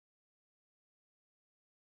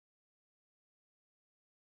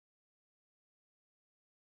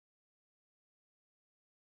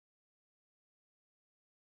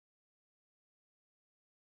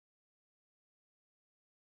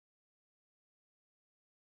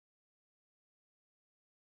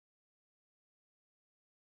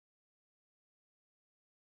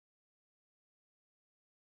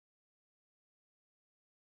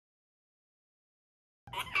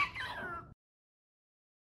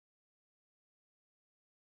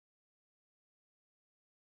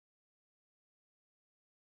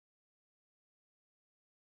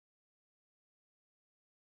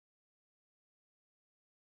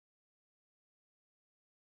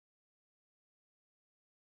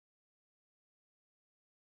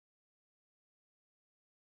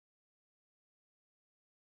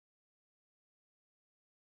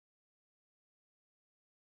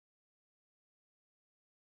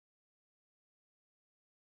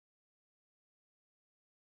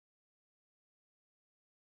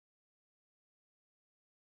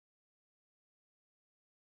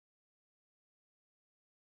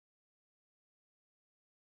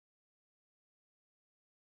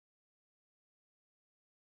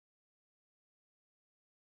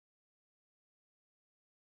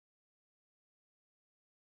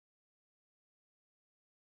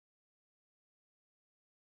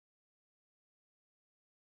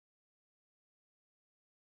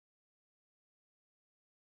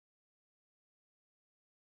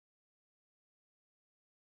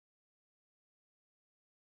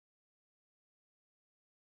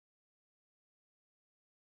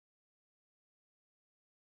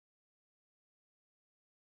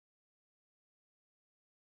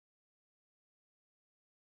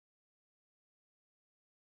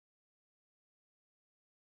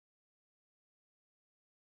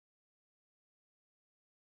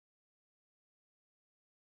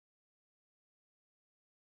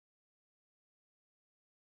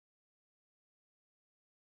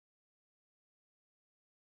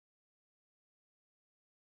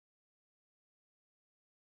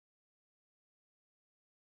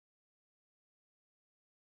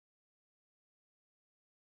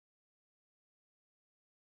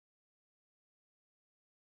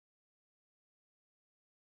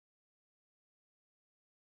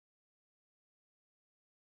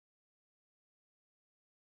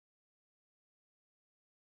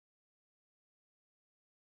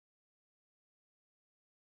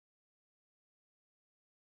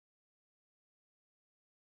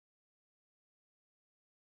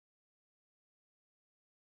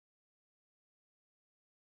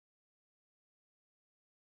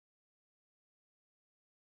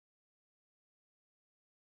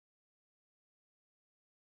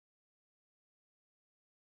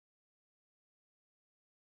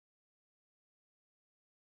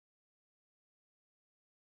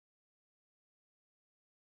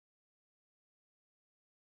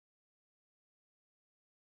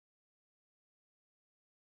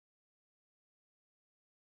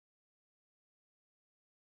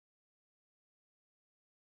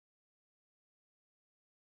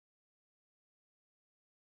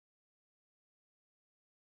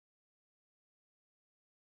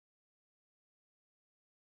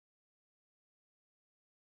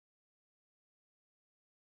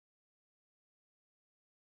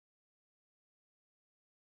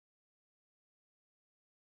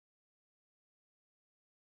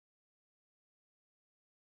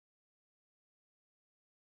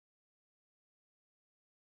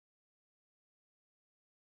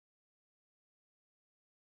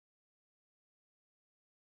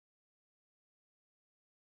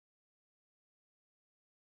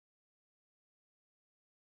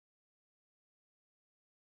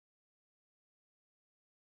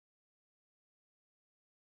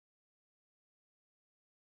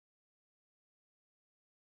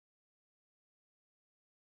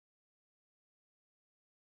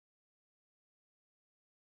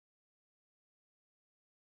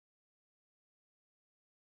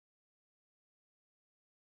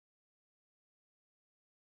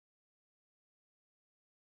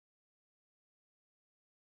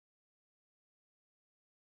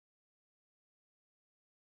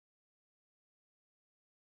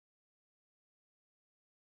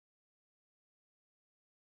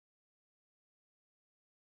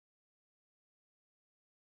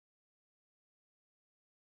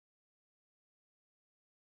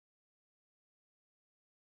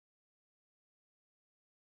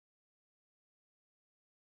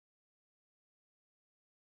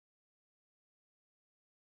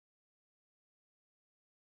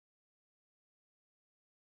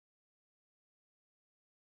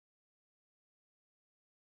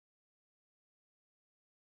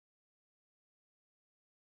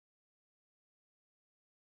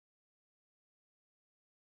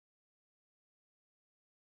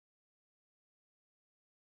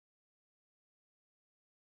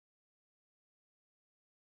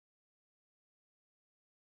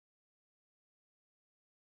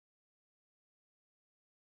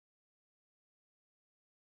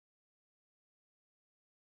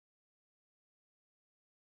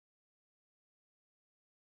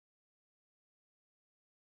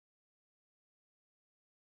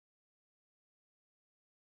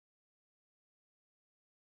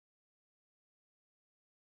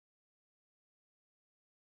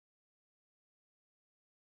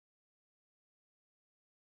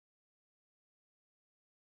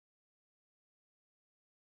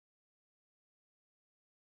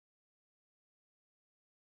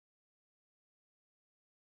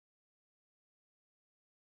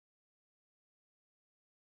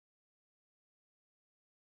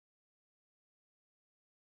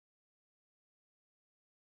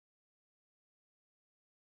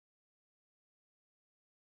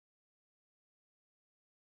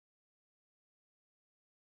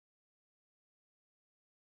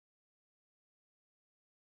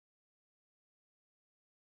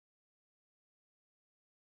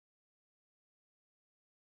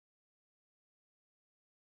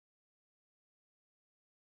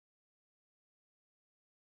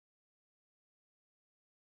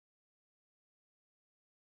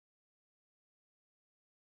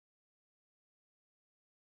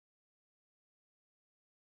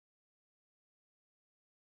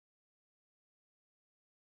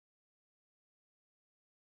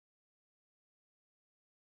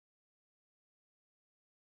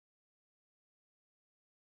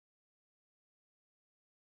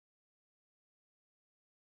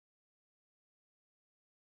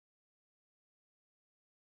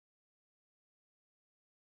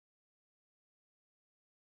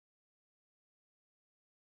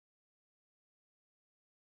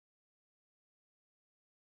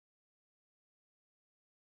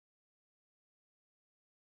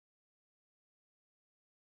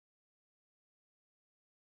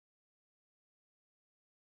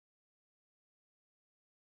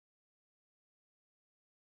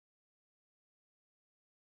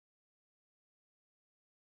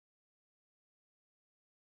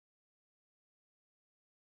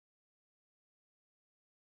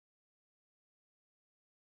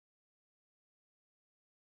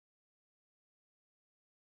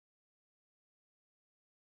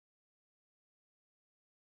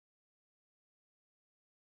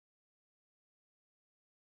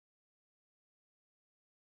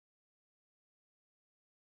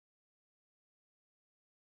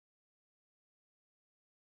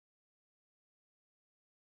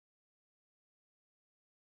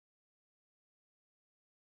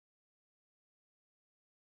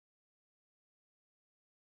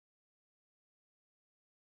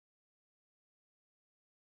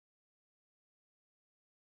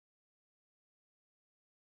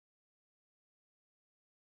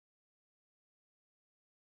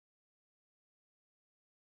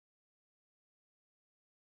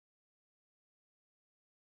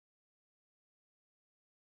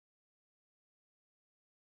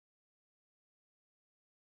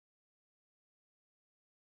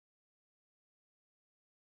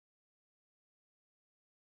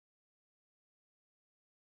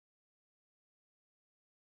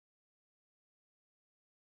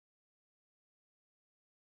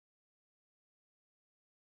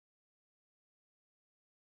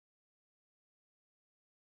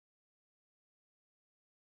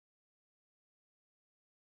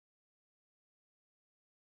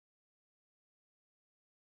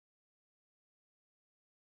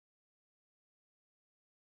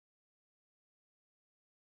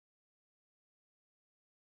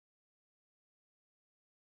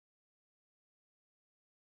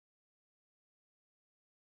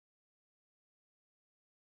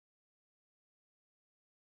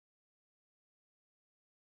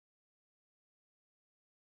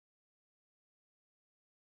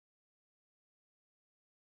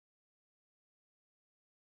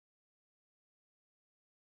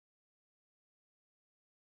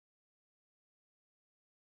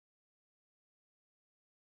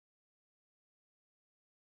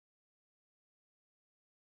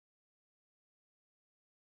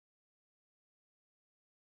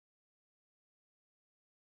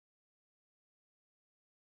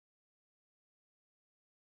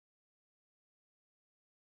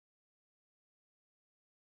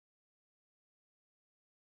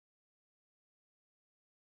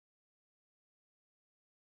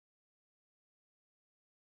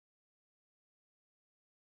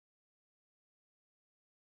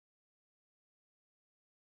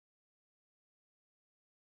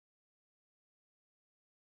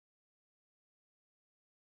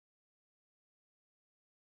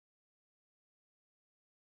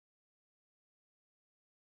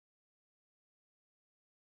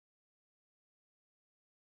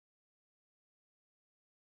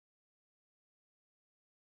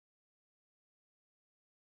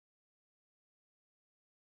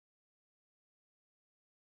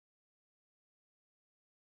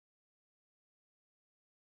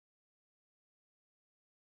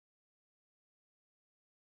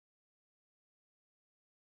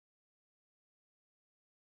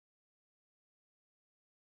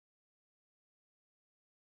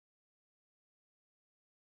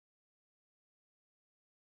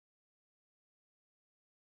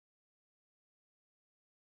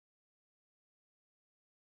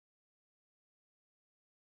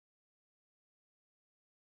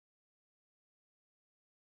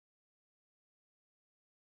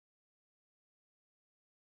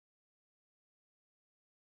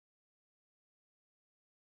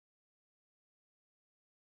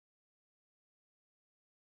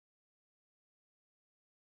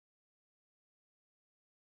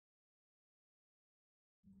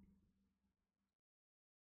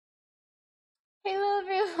Hello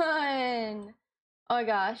everyone! Oh my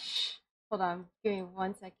gosh. Hold on, give me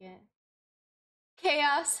 1 second.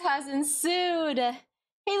 Chaos has ensued!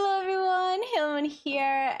 Hello everyone, Hillman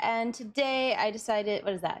here, and today I decided,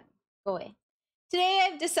 what is that? Go away. Today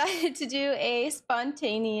I've decided to do a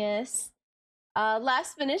spontaneous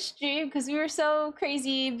last minute stream because we were so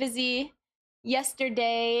crazy busy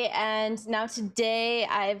yesterday, and now today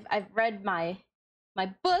I've read my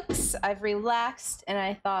books, I've relaxed, and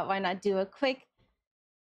I thought why not do a quick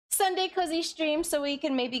Sunday cozy stream so we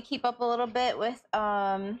can maybe keep up a little bit with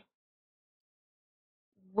Spiritfarer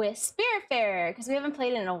because we haven't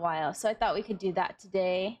played it in a while, so I thought we could do that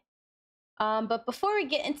today. But before we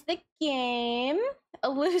get into the game,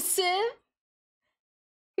 Elusive,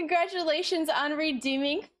 congratulations on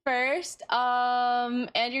redeeming first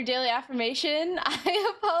and your daily affirmation.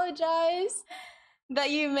 I apologize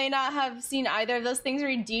that you may not have seen either of those things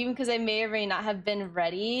redeemed because I may or may not have been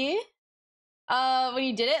ready when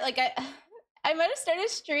you did it. Like I might have started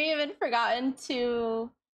stream and forgotten to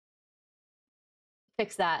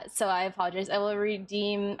fix that, so I apologize. I'll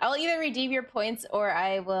either redeem your points or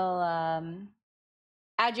I will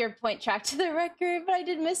add your point track to the record, but I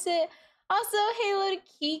did miss it. Also, hello to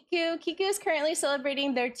Kiku. Kiku is currently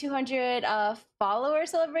celebrating their 200 follower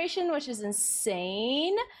celebration, which is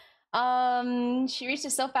insane. She reached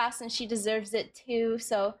it so fast and she deserves it too,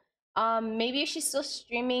 so maybe if she's still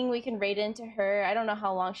streaming, we can raid into her. I don't know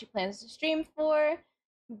how long she plans to stream for,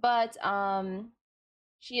 but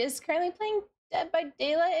she is currently playing Dead by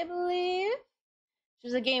Daylight, I believe. Which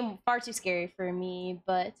is a game far too scary for me,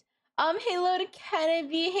 but hello to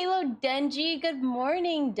Kennedy. Hello, Denji. Good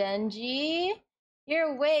morning, Denji.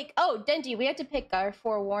 You're awake. Oh, Denji, we have to pick our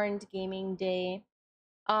forewarned gaming day.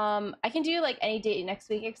 I can do like any date next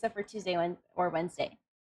week except for Tuesday or Wednesday.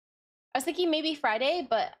 I was thinking maybe Friday,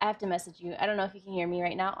 but I have to message you. I don't know if you can hear me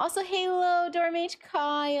right now. Also, hello, Dormage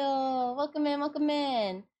Kyle. Welcome in, welcome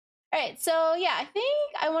in. All right, so yeah, I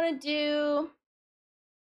think I want to do...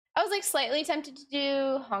 I was like slightly tempted to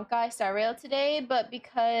do Honkai Star Rail today, but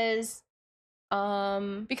because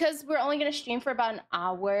we're only gonna stream for about an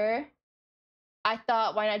hour, I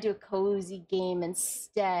thought why not do a cozy game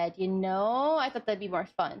instead, you know? I thought that'd be more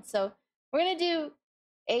fun. So we're gonna do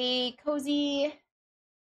a cozy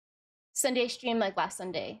Sunday stream like last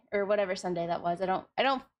Sunday or whatever Sunday that was. I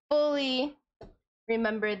don't fully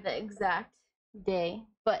remember the exact day,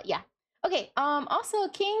 but yeah. Okay, also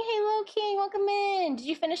King, hello King, welcome in. Did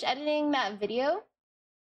you finish editing that video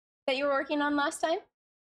that you were working on last time?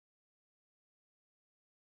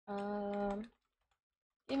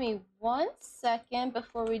 Give me 1 second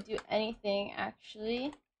before we do anything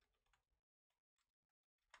actually.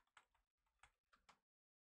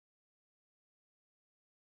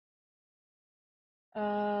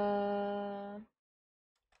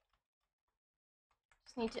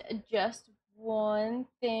 Just need to adjust one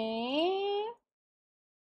thing.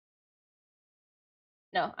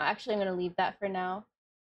 No, actually I'm gonna leave that for now.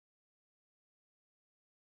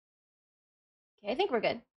 Okay, I think we're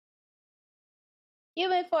good.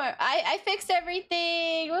 Human form. I fixed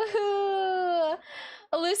everything. Woohoo!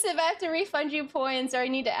 Elusive, I have to refund you points, or I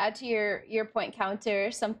need to add to your point counter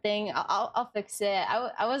or something. I'll fix it.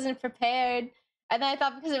 I wasn't prepared, and then I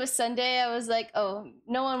thought because it was Sunday, I was like, oh,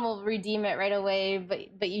 no one will redeem it right away,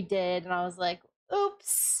 but you did, and I was like,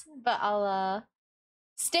 oops. But I'll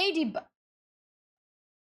stay debug.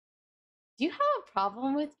 Do you have a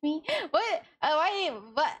problem with me? What?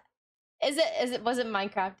 What? Was it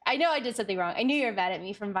Minecraft? I know I did something wrong. I knew you were mad at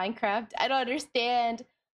me from Minecraft. I don't understand.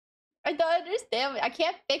 I don't understand. I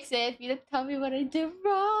can't fix it if you don't tell me what I did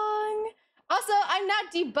wrong. Also, I'm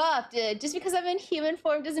not debuffed. Just because I'm in human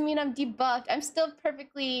form doesn't mean I'm debuffed. I'm still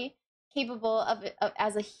perfectly capable of it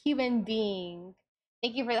as a human being.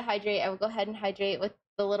 Thank you for the hydrate. I will go ahead and hydrate with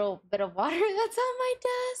the little bit of water that's on my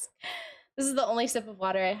desk. This is the only sip of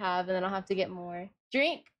water I have, and then I'll have to get more.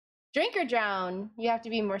 Drink or drown. You have to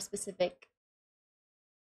be more specific.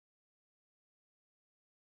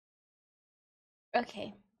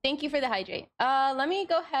 Okay. Thank you for the hydrate. Let me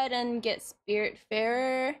go ahead and get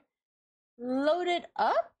Spiritfarer loaded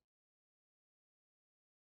up.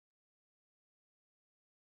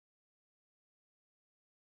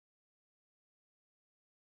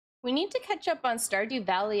 We need to catch up on Stardew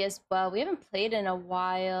Valley as well. We haven't played in a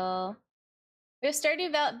while. We have Stardew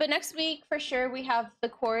Valley, but next week for sure we have the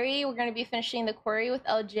quarry. We're going to be finishing the quarry with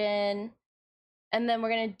Elgin, and then we're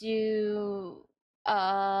going to do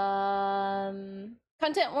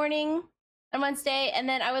content warning on Wednesday, and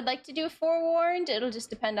then I would like to do forewarned. It'll just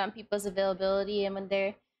depend on people's availability and when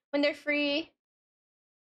they're free.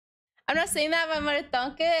 I'm not saying that, but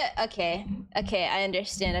Maritonke. Okay, okay, I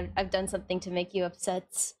understand. I've done something to make you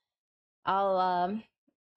upset. I'll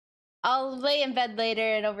lay in bed later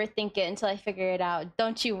and overthink it until I figure it out.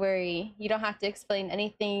 Don't you worry. You don't have to explain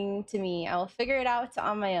anything to me. I will figure it out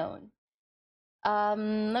on my own.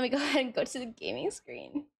 Let me go ahead and go to the gaming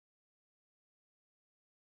screen.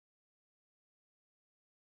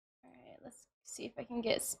 Alright, let's see if I can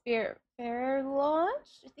get Spiritfarer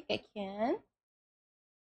launched. I think I can.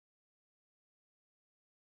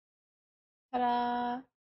 Ta-da!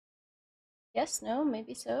 Yes, no,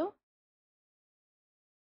 maybe so.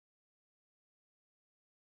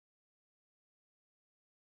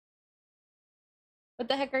 What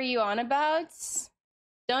the heck are you on about?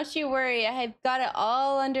 Don't you worry, I have got it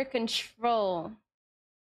all under control.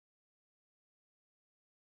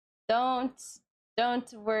 Don't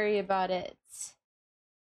worry about it.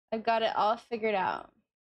 I've got it all figured out.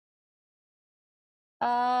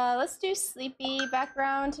 Let's do sleepy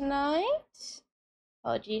background tonight.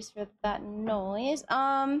 Apologies for that noise.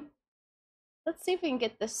 Let's see if we can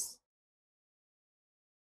get this.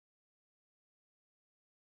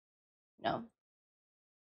 No.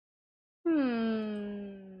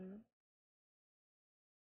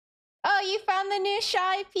 Oh, you found the new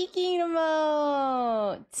shy peeking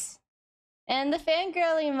emote! And the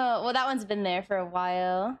fangirl emote. Well, that one's been there for a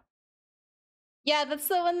while. Yeah, that's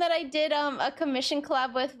the one that I did a commission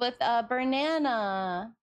collab with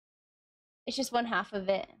Banana. It's just one half of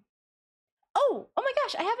it. Oh my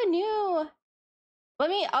gosh, I have a new.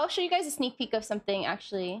 I'll show you guys a sneak peek of something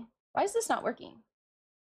actually. Why is this not working?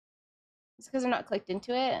 It's because I'm not clicked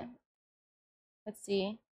into it. Let's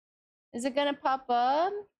see. Is it gonna pop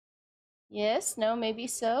up? Yes, no, maybe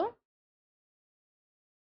so.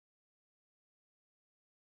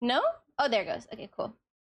 No? Oh, there it goes. Okay, cool.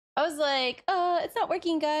 I was like, it's not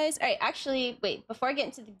working, guys. All right, actually, wait, before I get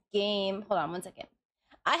into the game, hold on one second.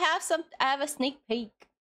 I have a sneak peek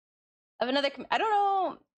of another, I don't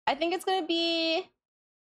know. I think it's gonna be,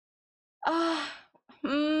 I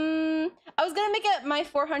was gonna make it my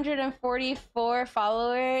 444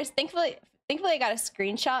 followers. Thankfully I got a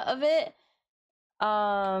screenshot of it.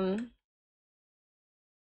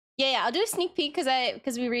 Yeah, I'll do a sneak peek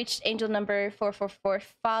because we reached angel number 444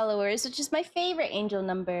 followers, which is my favorite angel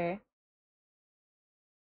number.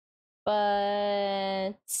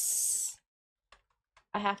 But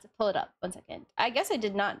I have to pull it up. 1 second. I guess I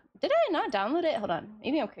did not. Did I not download it? Hold on.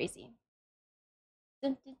 Maybe I'm crazy.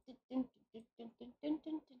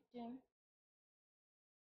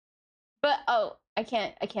 But oh, I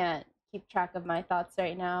can't keep track of my thoughts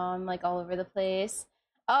right now. I'm like all over the place.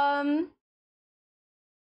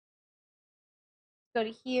 Go to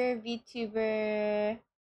here, VTuber.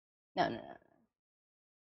 No.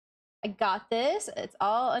 I got this. It's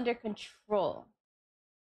all under control.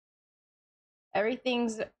 Everything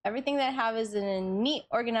that I have is in neat,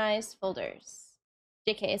 organized folders.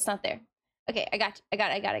 JK, it's not there. Okay, I got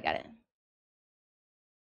it.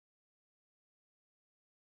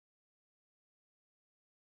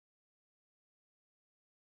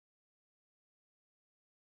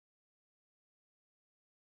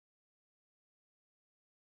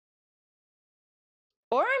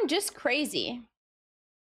 Or I'm just crazy.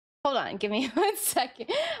 Hold on, give me 1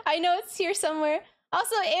 second. I know it's here somewhere.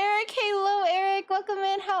 Also, Eric, hello, Eric. Welcome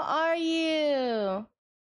in. How are you?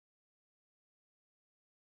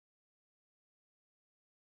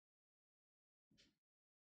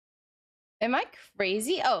 Am I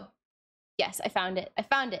crazy? Oh, yes, I found it.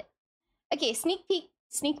 Okay, sneak peek.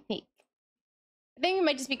 I think we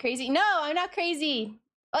might just be crazy. No, I'm not crazy.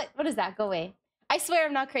 What is that? Go away. I swear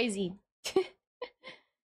I'm not crazy.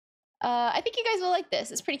 I think you guys will like this.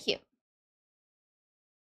 It's pretty cute.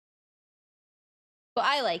 Well,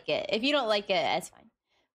 I like it. If you don't like it, that's fine.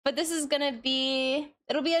 But this is gonna be,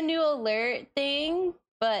 it'll be a new alert thing,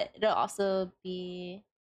 but it'll also be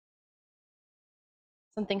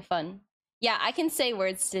something fun. Yeah, I can say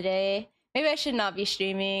words today. Maybe I should not be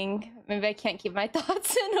streaming. Maybe I can't keep my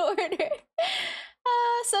thoughts in order.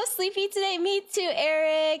 So sleepy today. Me too,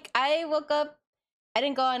 Eric. I woke up. I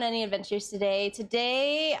didn't go on any adventures today.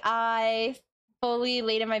 Today, I fully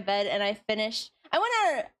laid in my bed and I went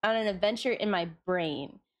on an adventure in my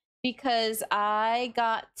brain because I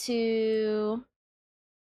got to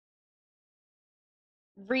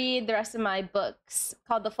read the rest of my books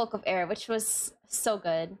called The Folk of Air, which was so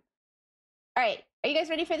good. All right, are you guys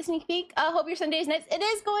ready for the sneak peek? I hope your Sunday is nice. It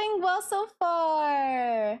is going well so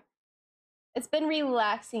far. It's been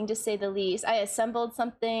relaxing, to say the least. I assembled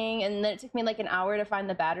something, and then it took me like an hour to find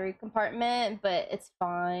the battery compartment, but it's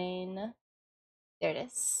fine. There it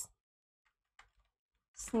is.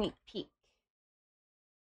 Sneak peek.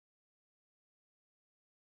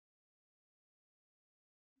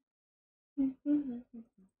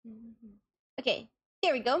 Okay,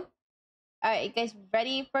 here we go. Alright, you guys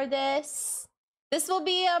ready for this? This will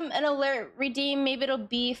be an alert redeem. Maybe it'll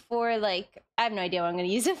be for like, I have no idea what I'm gonna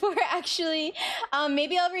use it for actually.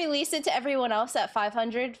 Maybe I'll release it to everyone else at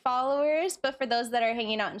 500 followers, but for those that are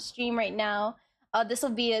hanging out in stream right now, this will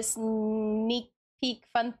be a sneak peek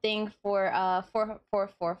fun thing for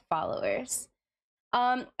 444 followers.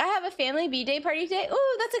 I have a family B-day party today.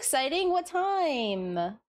 Ooh, that's exciting. What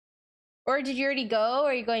time? Or did you already go? Or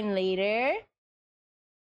are you going later?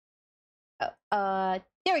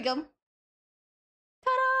 There we go.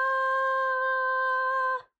 Ta-da!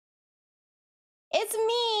 It's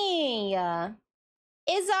me!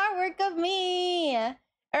 It's our work of me!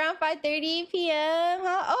 Around 5:30 p.m.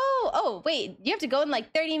 Huh? Oh, wait, you have to go in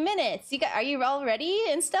like 30 minutes. Are you all ready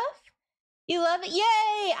and stuff? You love it?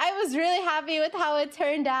 Yay! I was really happy with how it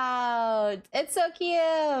turned out. It's so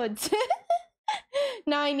cute.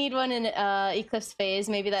 Now I need one in Eclipse phase.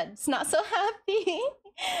 Maybe that's not so happy.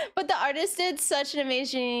 But the artist did such an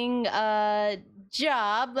amazing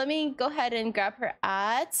job. Let me go ahead and grab her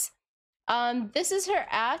at. This is her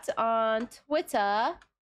at on Twitter.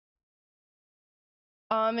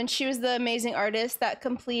 And she was the amazing artist that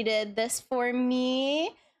completed this for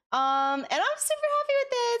me. And I'm super happy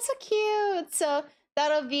with it. It's so cute. So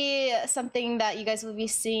that'll be something that you guys will be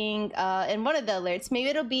seeing in one of the alerts. Maybe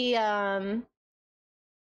it'll be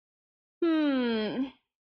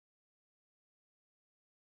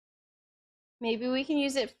maybe we can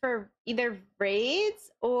use it for either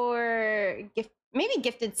raids or maybe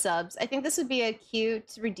gifted subs. I think this would be a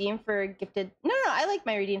cute redeem for gifted. No, I like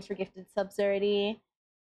my redeems for gifted subs already.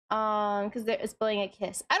 Because it's blowing a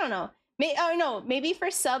kiss. I don't know. Maybe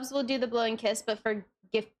for subs we'll do the blowing kiss, but for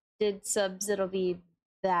gifted subs it'll be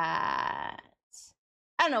that.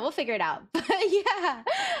 I don't know, we'll figure it out. But yeah,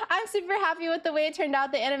 I'm super happy with the way it turned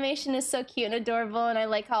out. The animation is so cute and adorable, and I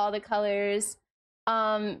like how all the colors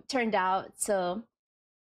turned out. So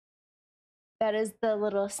that is the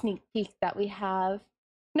little sneak peek that we have.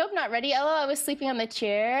 Nope, not ready. Ella, I was sleeping on the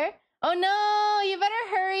chair. Oh no, you better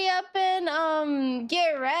hurry up and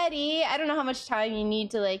get ready. I don't know how much time you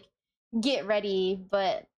need to like get ready,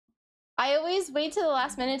 but I always wait till the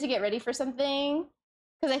last minute to get ready for something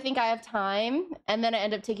because I think I have time, and then I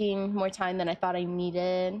end up taking more time than I thought I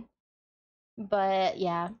needed. But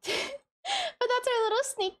yeah. But that's our little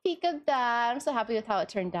sneak peek of that. I'm so happy with how it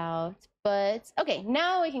turned out. But okay,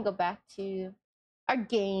 now we can go back to our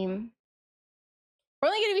game. We're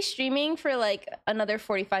only going to be streaming for like another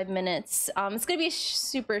 45 minutes. It's going to be a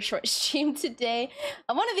super short stream today.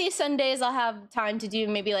 One of these Sundays I'll have time to do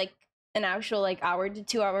maybe like an actual like hour to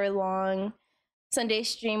 2 hour long Sunday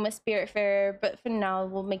stream with Spiritfarer, but for now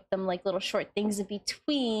we'll make them like little short things in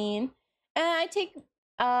between. And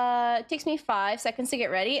it takes me 5 seconds to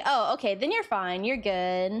get ready. Oh, okay, then you're fine. You're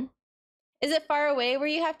good. Is it far away where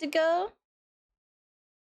you have to go?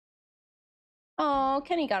 Oh,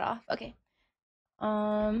 Kenny got off. Okay.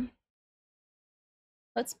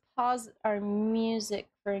 Let's pause our music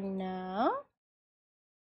for now.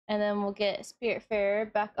 And then we'll get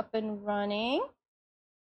Spiritfarer back up and running.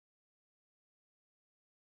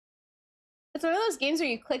 It's one of those games where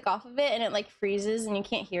you click off of it and it like freezes and you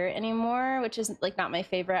can't hear it anymore, which is like not my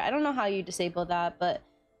favorite. I don't know how you disable that, but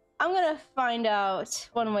I'm gonna find out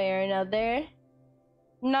one way or another.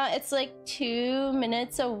 It's like 2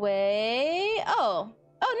 minutes away. Oh,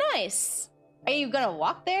 nice. Are you gonna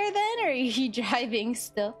walk there then, or are you driving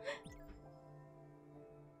still?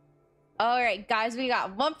 Alright, guys, we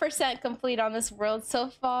got 1% complete on this world so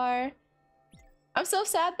far. I'm so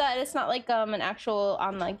sad that it's not like an actual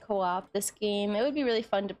online co-op, this game. It would be really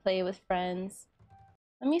fun to play with friends.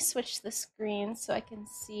 Let me switch the screen so I can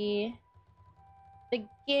see the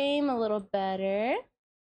game a little better.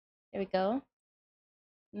 There we go.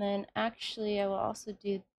 And then actually I will also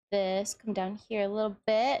do this. Come down here a little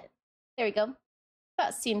bit. There we go.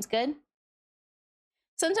 That seems good.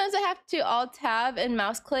 Sometimes I have to alt-tab and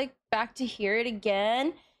mouse click back to hear it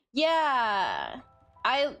again. Yeah.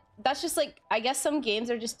 That's just like, I guess some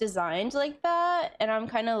games are just designed like that, and I'm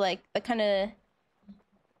kind of like, that kind of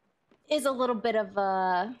is a little bit of it's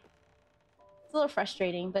a little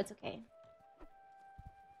frustrating, but it's okay.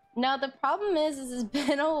 Now the problem is it's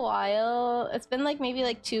been a while. It's been like maybe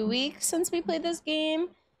like 2 weeks since we played this game,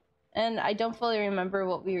 and I don't fully remember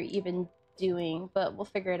what we were even doing, but we'll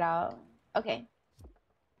figure it out. Okay.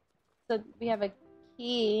 So we have a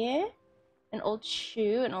key, an old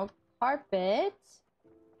shoe, an old carpet.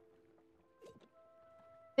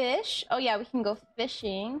 Fish. Oh yeah, we can go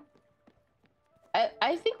fishing.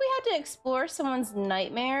 I think we had to explore someone's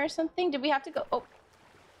nightmare or something. Did we have to go? Oh.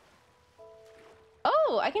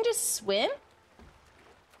 Oh, I can just swim?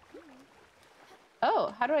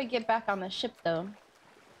 Oh, how do I get back on the ship though?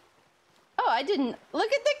 Oh, I didn't.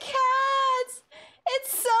 Look at the cats!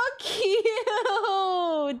 It's so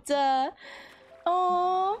cute!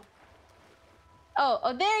 Oh.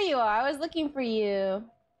 Oh, there you are. I was looking for you.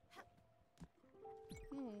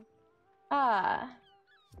 Ah.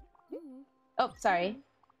 Oh, sorry.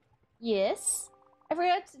 Yes? I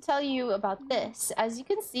forgot to tell you about this. As you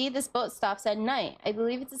can see, this boat stops at night. I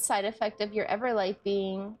believe it's a side effect of your Everlight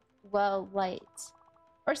being, well, light.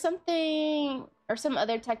 Or something, or some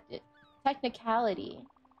other technicality.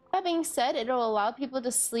 That being said, it'll allow people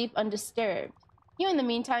to sleep undisturbed. You, in the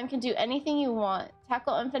meantime, can do anything you want.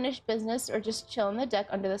 Tackle unfinished business or just chill on the deck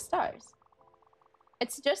under the stars.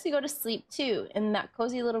 I'd suggest you go to sleep, too, in that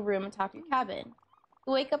cozy little room atop your cabin.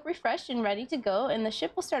 You'll wake up refreshed and ready to go, and the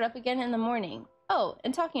ship will start up again in the morning. Oh,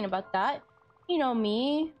 and talking about that, you know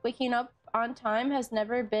me, waking up on time has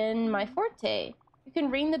never been my forte. You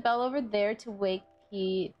can ring the bell over there to wake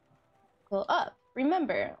people up.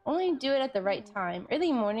 Remember, only do it at the right time.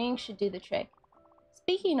 Early morning should do the trick.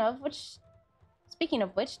 Speaking of which,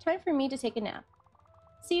 time for me to take a nap.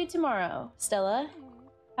 See you tomorrow, Stella.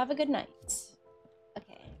 Have a good night.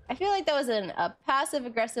 Okay, I feel like that was a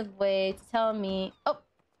passive-aggressive way to tell me, oh,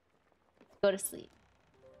 go to sleep.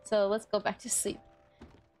 So let's go back to sleep.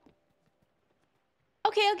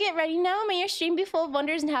 Okay, I'll get ready now. May your stream be full of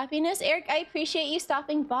wonders and happiness. Eric, I appreciate you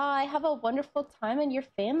stopping by. Have a wonderful time at your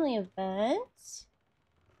family event.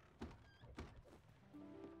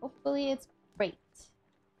 Hopefully it's great.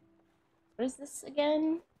 What is this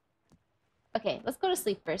again? Okay, let's go to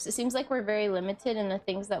sleep first. It seems like we're very limited in the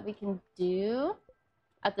things that we can do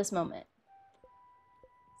at this moment.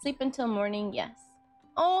 Sleep until morning, yes.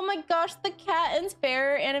 Oh my gosh, the cat and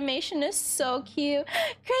sparrow animation is so cute.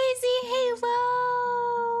 Crazy Halo!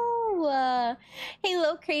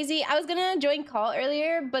 Halo Crazy. I was gonna join call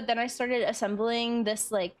earlier, but then I started assembling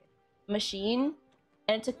this like machine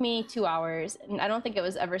and it took me 2 hours. And I don't think it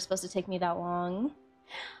was ever supposed to take me that long.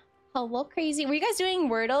 Hello Crazy. Were you guys doing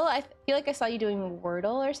Wordle? I feel like I saw you doing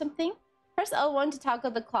Wordle or something. Press L1 to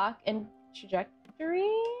toggle the clock and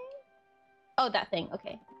trajectory. Oh, that thing.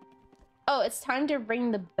 Okay. Oh, it's time to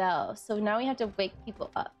ring the bell. So now we have to wake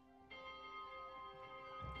people up.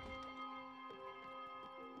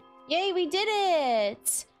 Yay, we did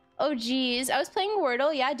it! Oh, geez. I was playing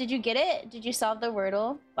Wordle. Yeah, did you get it? Did you solve the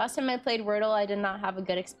Wordle? Last time I played Wordle, I did not have a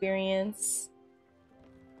good experience.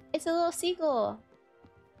 It's a little seagull.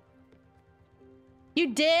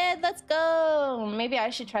 You did? Let's go! Maybe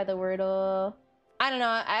I should try the Wordle. I don't know.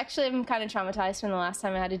 I actually am kind of traumatized from the last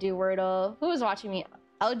time I had to do Wordle. Who was watching me?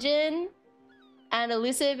 Elgin and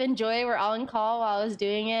Elusive and Joy were all in call while I was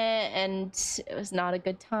doing it, and it was not a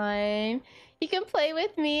good time. You can play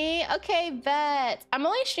with me. Okay, bet. I'm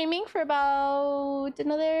only streaming for about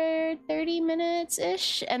another 30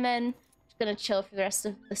 minutes-ish, and then just gonna chill for the rest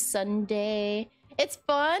of the Sunday. It's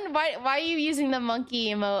fun? Why are you using the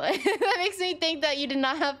monkey emote? That makes me think that you did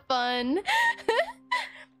not have fun.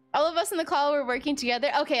 All of us in the call were working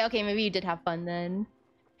together. Okay, maybe you did have fun then.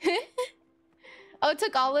 Oh, it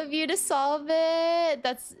took all of you to solve it.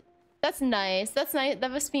 That's nice. That's nice.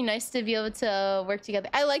 That must be nice to be able to work together.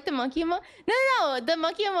 I like the monkey emote. No, the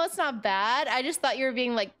monkey emote's not bad. I just thought you were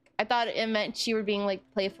being like, I thought it meant you were being like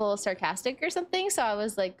playful, sarcastic or something. So I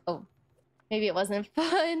was like, oh, maybe it wasn't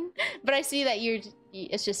fun. But I see that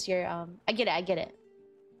it's just your, I get it.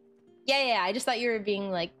 Yeah, I just thought you were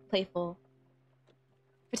being like playful.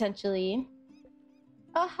 Potentially.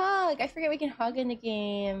 A hug. I forget we can hug in the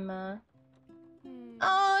game.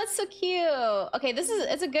 Oh, it's so cute. Okay,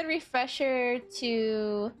 it's a good refresher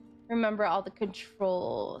to remember all the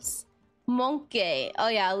controls. Monkey. Oh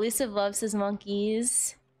yeah, Elusive loves his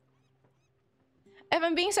monkeys. If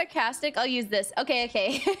I'm being sarcastic, I'll use this.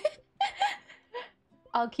 Okay.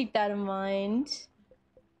 I'll keep that in mind.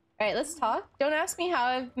 Alright, let's talk. Don't ask me how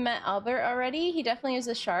I've met Albert already. He definitely is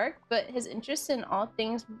a shark, but his interest in all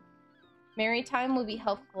things maritime will be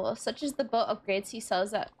helpful, such as the boat upgrades he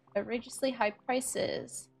sells at outrageously high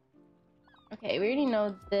prices. Okay, we already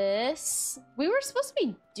know this. We were supposed to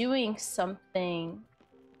be doing something.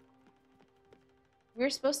 We were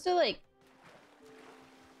supposed to like...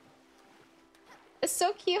 It's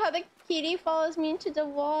so cute how the kitty follows me into the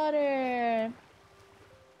water.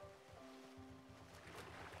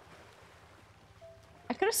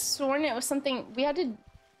 I could have sworn it was something... We had to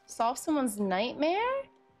solve someone's nightmare?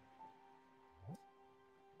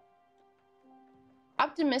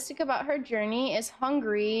 Optimistic about her journey, is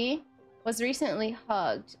hungry, was recently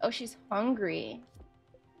hugged. Oh, she's hungry.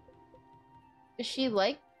 Does she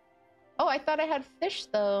like... Oh, I thought I had fish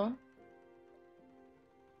though.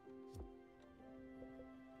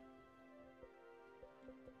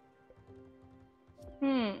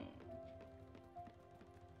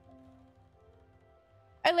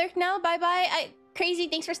 I lurk now. Bye bye. Crazy.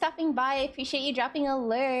 Thanks for stopping by. I appreciate you dropping a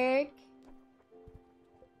lurk.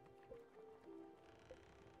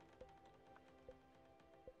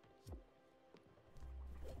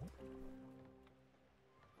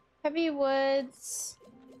 Heavy Woods.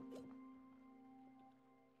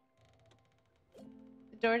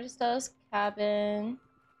 The door to Stella's cabin.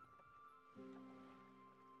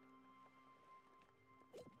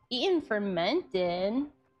 Eaten fermented.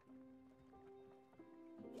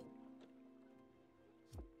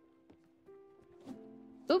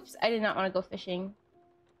 Oops, I did not want to go fishing.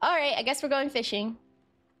 Alright, I guess we're going fishing.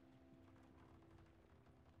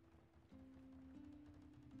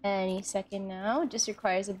 Any second now. Just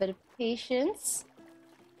requires a bit of patience.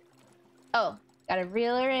 Oh, gotta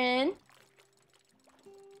reel her in.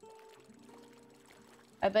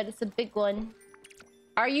 I bet it's a big one.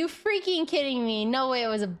 Are you freaking kidding me? No way it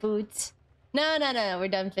was a boot. No, no, no, we're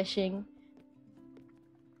done fishing.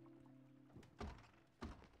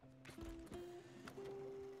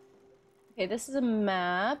 Okay, this is a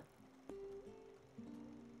map.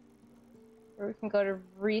 Where we can go to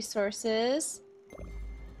resources.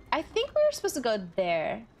 I think we were supposed to go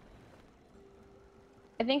there.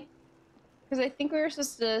 Because I think we were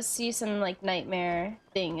supposed to see some, like, nightmare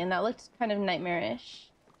thing, and that looked kind of nightmarish.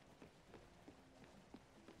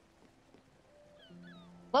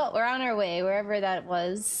 Well, we're on our way, wherever that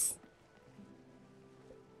was.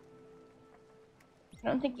 I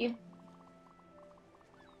don't think you...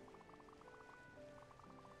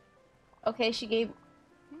 Okay, she gave...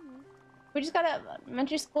 We just got out of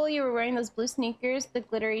elementary school. You were wearing those blue sneakers, the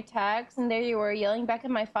glittery tags, and there you were, yelling back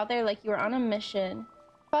at my father like you were on a mission.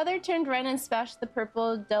 Father turned red and smashed the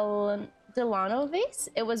purple Delano vase.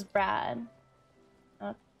 It was Brad.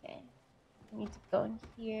 Okay. I need to go in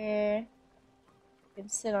here. You can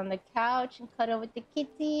sit on the couch and cuddle with the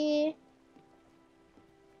kitty.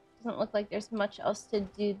 Doesn't look like there's much else to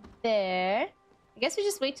do there. I guess we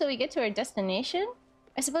just wait till we get to our destination.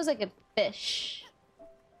 I suppose I could fish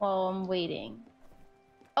while I'm waiting.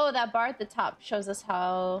 Oh, that bar at the top shows us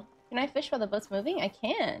how... Can I fish while the boat's moving? I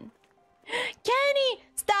can. Kenny!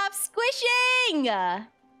 Stop squishing! How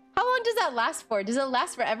long does that last for? Does it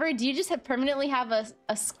last forever? Do you just permanently have a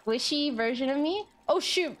squishy version of me? Oh,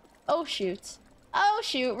 shoot. Oh, shoot. Oh,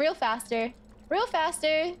 shoot. Real faster. Real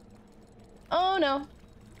faster. Oh, no.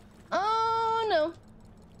 Oh, no.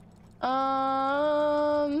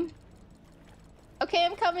 Okay,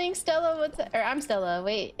 I'm coming. Stella, I'm Stella.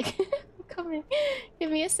 Wait. I'm coming.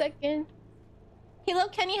 Give me a second. Hello,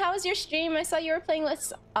 Kenny. How was your stream? I saw you were playing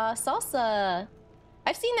with Salsa.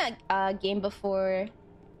 I've seen that game before.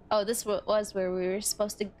 Oh, this was where we were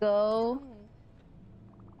supposed to go.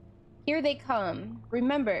 Here they come.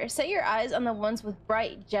 Remember, set your eyes on the ones with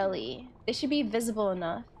bright jelly. They should be visible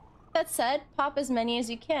enough. That said, pop as many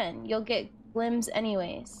as you can. You'll get glims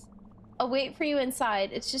anyways. I'll wait for you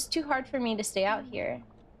inside. It's just too hard for me to stay out here.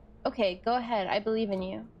 Okay, go ahead. I believe in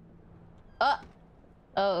you.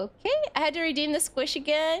 Okay. I had to redeem the squish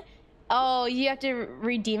again. Oh, you have to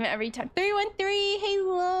redeem it every time. 313,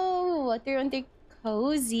 hello. 313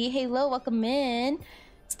 cozy. Hello, welcome in.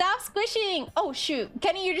 Stop squishing. Oh, shoot.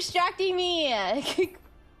 Kenny, you're distracting me.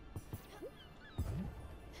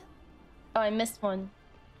 Oh, I missed one.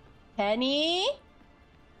 Kenny?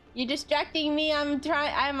 You're distracting me. I'm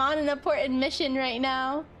on an important mission right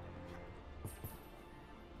now.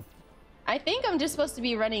 I think I'm just supposed to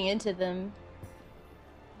be running into them.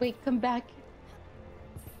 Wait, come back.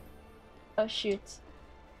 Oh, shoot.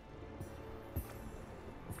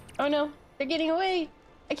 Oh, no. They're getting away.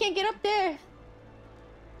 I can't get up there.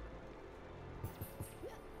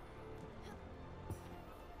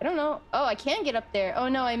 I don't know. Oh, I can get up there. Oh,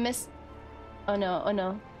 no, I missed. Oh, no. Oh,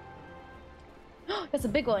 no. That's a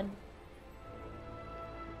big one.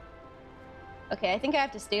 Okay, I think I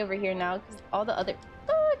have to stay over here now because all the other...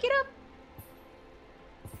 Oh, get up!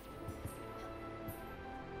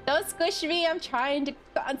 Don't squish me, I'm trying to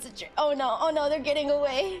concentrate. Oh no, they're getting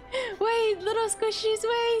away. Wait, little squishies,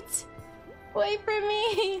 wait! Wait for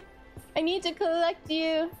me! I need to collect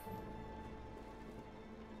you.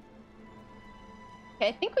 Okay,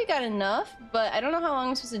 I think we got enough, but I don't know how long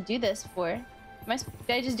I'm supposed to do this for. Did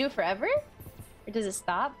I just do it forever? Or does it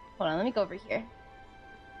stop? Hold on, let me go over here.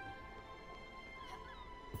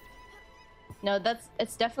 No,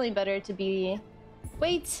 it's definitely better to be...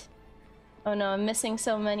 Wait! Oh no, I'm missing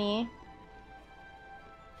so many.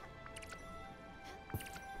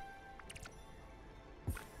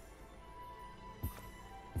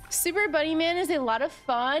 Super Bunny Man is a lot of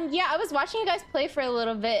fun. Yeah, I was watching you guys play for a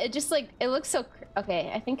little bit. It just like, it looks so...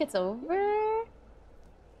 Okay, I think it's over.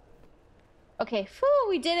 Okay, phew,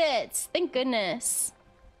 we did it. Thank goodness.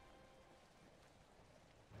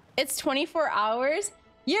 It's 24 hours?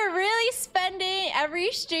 You're really spending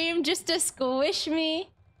every stream just to squish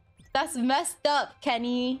me? That's messed up,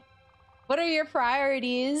 Kenny. What are your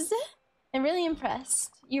priorities? I'm really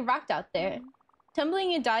impressed. You rocked out there.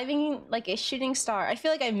 Tumbling and diving like a shooting star. I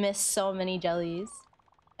feel like I missed so many jellies.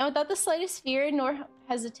 And without the slightest fear nor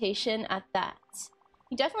hesitation at that.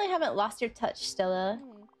 You definitely haven't lost your touch, Stella.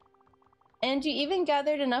 And you even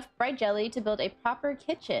gathered enough bright jelly to build a proper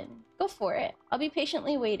kitchen. Go for it. I'll be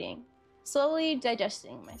patiently waiting. Slowly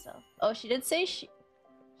digesting myself. Oh, she did say she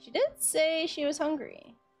was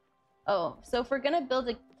hungry. Oh, so if we're gonna build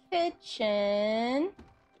a kitchen...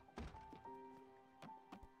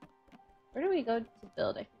 Where do we go to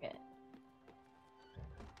build? I forget.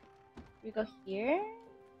 Do we go here?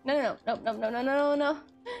 No.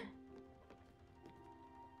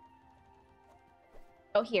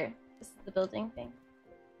 Oh, here. This is the building thing.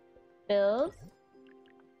 Build.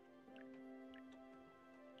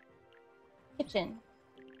 Kitchen.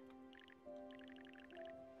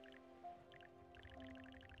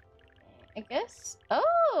 I guess.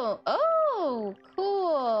 Oh,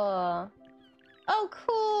 cool. Oh,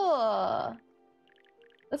 cool.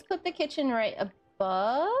 Let's put the kitchen right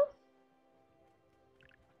above.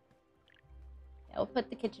 Yeah, we'll put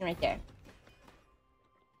the kitchen right there.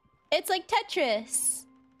 It's like Tetris.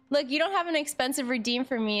 Look, you don't have an expensive redeem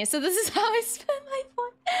for me, so this is how I spend my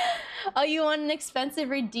point. Oh, you want an expensive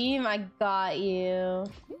redeem? I got you.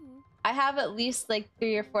 I have at least like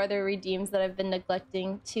 3 or 4 other redeems that I've been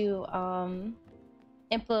neglecting to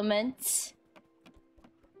implement.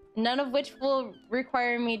 None of which will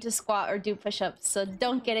require me to squat or do push-ups, so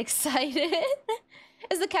don't get excited.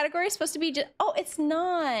 Is the category supposed to be just... Oh, it's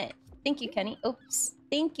not. Thank you, Kenny. Oops.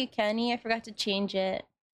 Thank you, Kenny. I forgot to change it.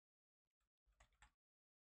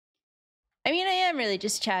 I mean, I am really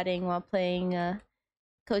just chatting while playing a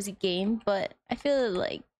cozy game, but I feel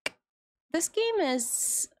like this game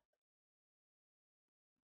is...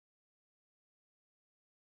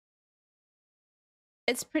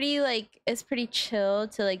 It's pretty chill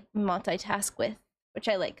to like multitask with, which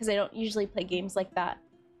I like because I don't usually play games like that.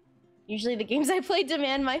 Usually the games I play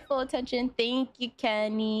demand my full attention. Thank you,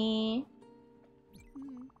 Kenny.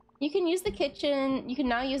 You can use the kitchen. You can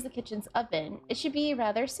now use the kitchen's oven. It should be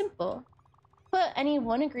rather simple. Put any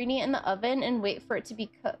one ingredient in the oven and wait for it to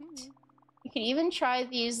be cooked. You can even try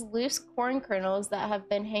these loose corn kernels that have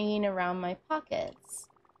been hanging around my pockets.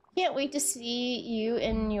 Can't wait to see you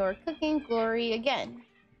in your cooking glory again.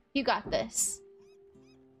 You got this.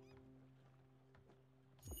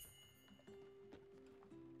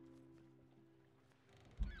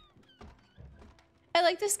 I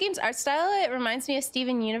like this game's art style. It reminds me of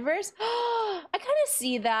Steven Universe. I kind of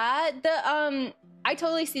see that. I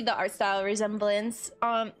totally see the art style resemblance.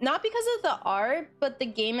 Not because of the art, but the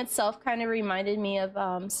game itself kind of reminded me of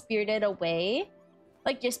Spirited Away.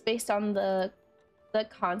 Like just based on the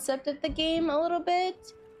concept of the game a little bit.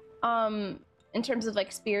 In terms of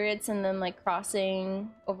like spirits and then like crossing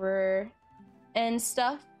over and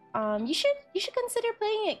stuff. You should consider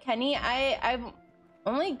playing it, Kenny. I've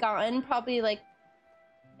only gotten probably like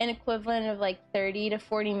an equivalent of like 30 to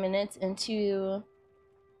 40 minutes into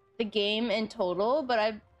the game in total, but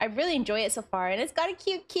I really enjoy it so far, and it's got a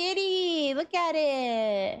cute kitty. Look at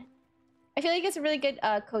it. I feel like it's a really good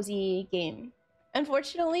cozy game.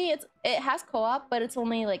 Unfortunately, it has co-op, but it's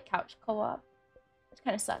only like couch co-op, which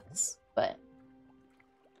kind of sucks. But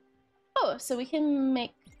oh, so we can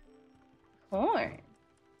make corn.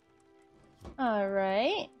 All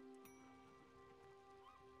right.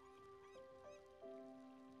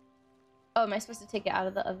 Oh, am I supposed to take it out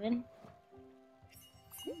of the oven?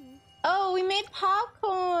 Oh, we made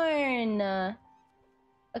popcorn!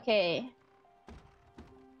 Okay.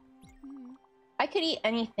 I could eat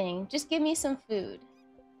anything. Just give me some food.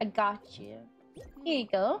 I got you. Here you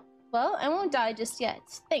go. Well, I won't die just yet.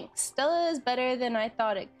 Thanks. Stella is better than I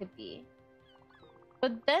thought it could be.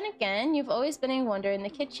 But then again, you've always been a wonder in the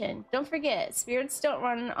kitchen. Don't forget, spirits don't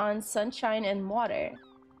run on sunshine and water.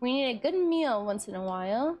 We need a good meal once in a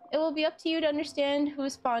while. It will be up to you to understand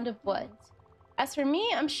who's fond of what. As for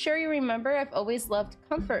me, I'm sure you remember I've always loved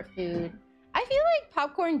comfort food. I feel like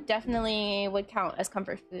popcorn definitely would count as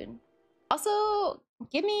comfort food. Also,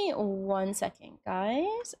 give me 1 second,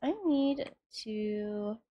 guys. I need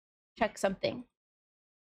to check something.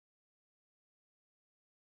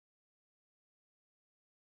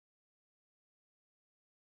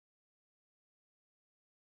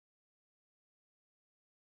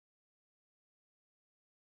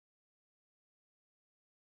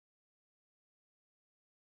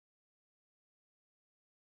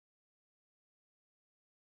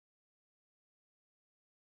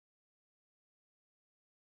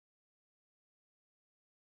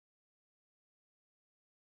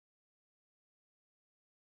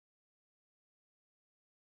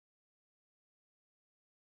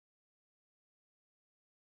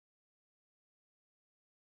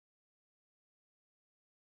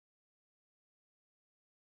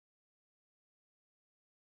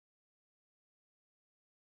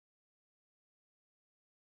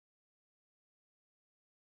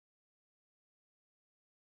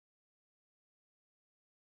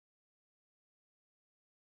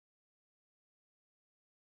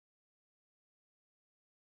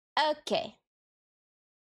 Okay.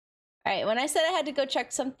 Alright, when I said I had to go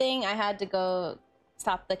check something, I had to go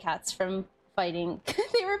stop the cats from fighting.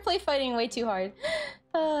 They were play fighting way too hard.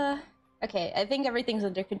 Okay, I think everything's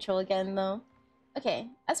under control again, though. Okay,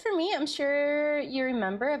 as for me, I'm sure you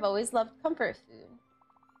remember I've always loved comfort food.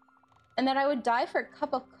 And that I would die for a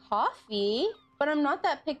cup of coffee, but I'm not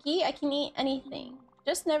that picky. I can eat anything.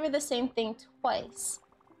 Just never the same thing twice.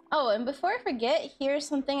 Oh, and before I forget, here's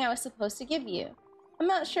something I was supposed to give you. I'm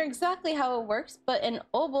not sure exactly how it works, but an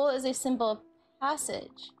obol is a symbol of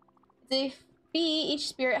passage. It's a fee each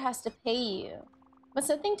spirit has to pay you. But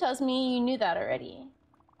something tells me you knew that already.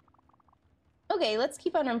 Okay, let's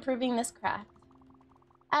keep on improving this craft.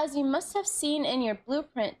 As you must have seen in your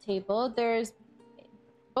blueprint table, there's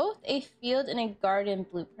both a field and a garden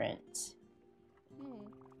blueprint.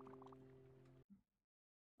 Hold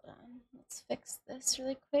on, let's fix this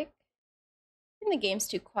really quick. I think the game's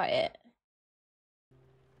too quiet.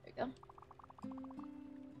 There we go.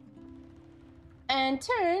 And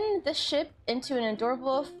turn the ship into an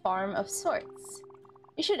adorable farm of sorts.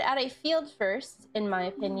 You should add a field first, in my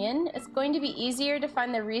opinion. It's going to be easier to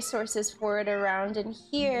find the resources for it around in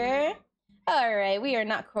here. Alright, we are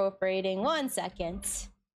not cooperating. 1 second.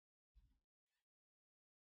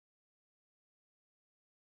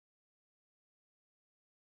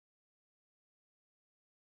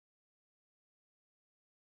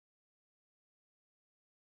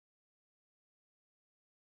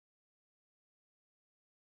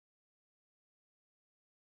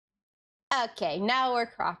 Okay, now we're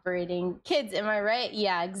cooperating. Kids, am I right?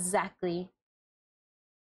 Yeah, exactly.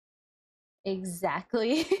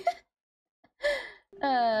 Exactly.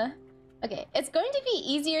 Okay. It's going to be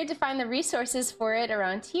easier to find the resources for it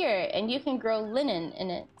around here, and you can grow linen in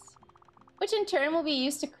it, which in turn will be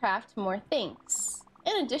used to craft more things.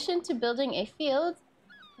 In addition to building a field,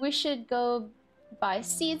 we should go buy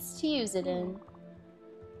seeds to use in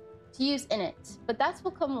it, but that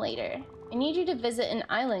will come later. I need you to visit an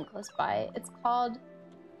island close by. It's called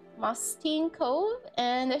Mostine Cove,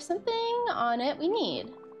 and there's something on it we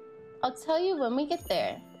need. I'll tell you when we get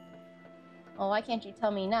there. Well, why can't you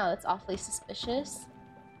tell me now? That's awfully suspicious.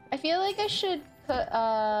 I feel like I should put,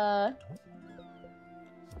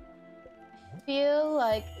 feel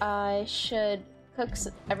like I should cook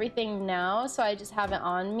everything now, so I just have it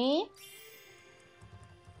on me.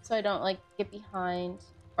 So I don't, like, get behind.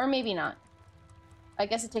 Or maybe not. I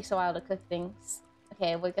guess it takes a while to cook things.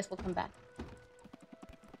 Okay, well, I guess we'll come back.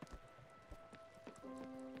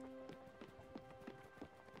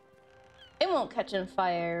 It won't catch on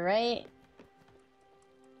fire, right?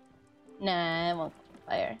 Nah, it won't catch on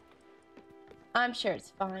fire. I'm sure it's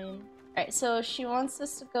fine. Alright, so she wants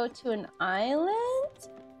us to go to an island?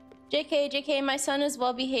 JK, my son is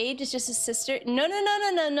well behaved. It's just his sister.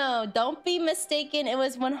 No. Don't be mistaken. It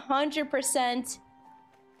was 100%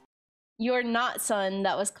 your not son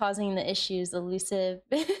that was causing the issues, elusive.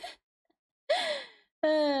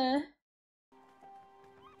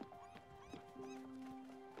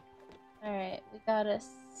 Alright, we gotta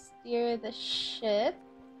steer the ship,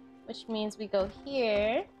 which means we go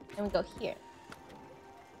here, and we go here.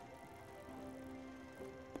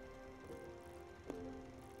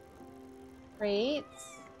 Great.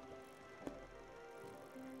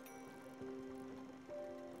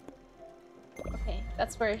 Okay,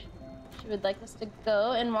 that's where she would like us to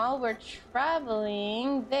go, and while we're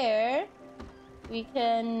traveling there, we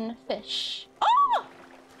can fish. Oh!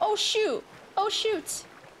 Oh shoot! Oh shoot!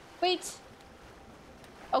 Wait.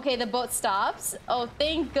 Okay, the boat stops. Oh,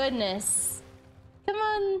 thank goodness. Come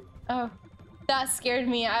on. Oh, that scared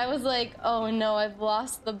me. I was like, oh no, I've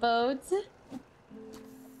lost the boat.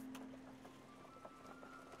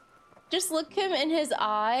 Just look him in his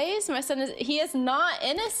eyes. My son he is not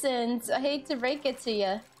innocent. I hate to break it to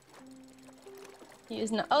you. He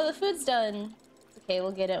is not. Oh, the food's done. It's okay,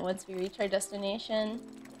 we'll get it once we reach our destination.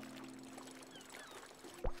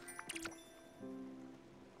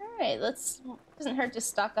 Alright, let's... Doesn't hurt to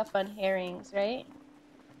stock up on herrings, right?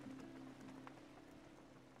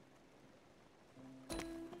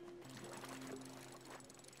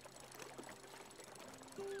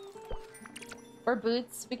 Or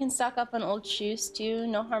boots. We can stock up on old shoes too.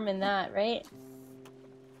 No harm in that, right?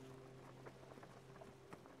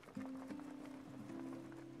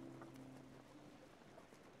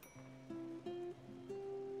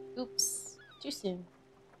 Oops. Too soon.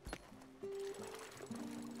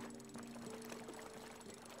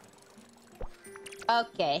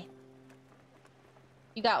 Okay.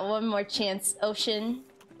 You got one more chance, Ocean.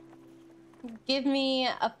 Give me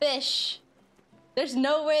a fish. There's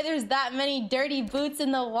no way there's that many dirty boots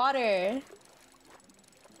in the water.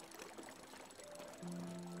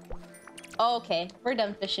 Oh, okay, we're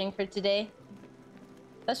done fishing for today.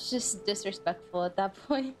 That's just disrespectful at that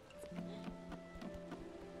point.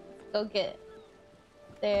 Go get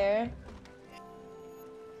there.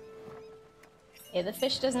 Yeah, the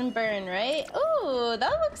fish doesn't burn, right? Ooh,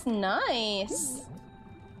 that looks nice.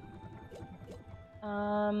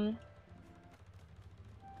 Oh,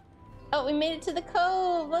 we made it to the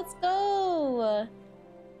cove. Let's go.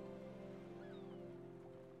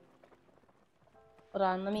 Hold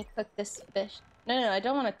on, let me cook this fish. No, I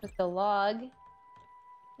don't want to cook the log.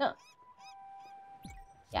 No.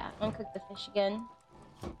 Yeah, I'm gonna cook the fish again.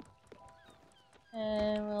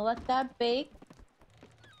 And we'll let that bake.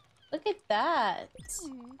 Look at that.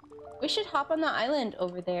 We should hop on the island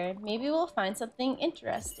over there. Maybe we'll find something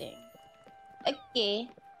interesting. Okay.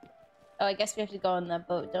 Oh, I guess we have to go on that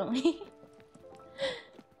boat, don't we?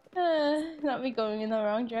 Not me going in the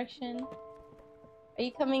wrong direction. Are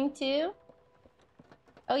you coming too?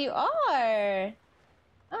 Oh, you are!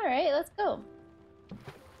 Alright, let's go.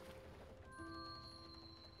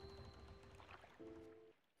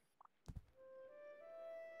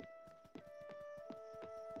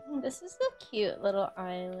 This is a cute little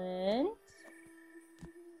island.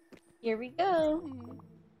 Here we go.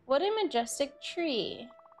 What a majestic tree.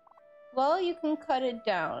 Well, you can cut it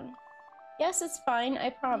down. Yes, it's fine,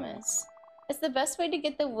 I promise. It's the best way to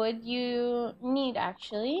get the wood you need,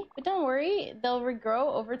 actually. But don't worry, they'll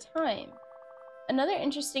regrow over time. Another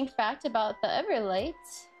interesting fact about the Everlight...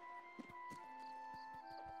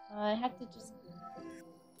 I have to just...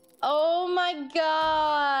 Oh my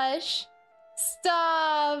gosh!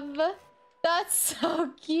 Stop! That's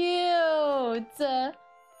so cute! Oh,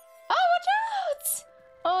 watch out!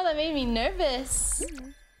 Oh, that made me nervous.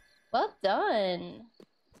 Well done.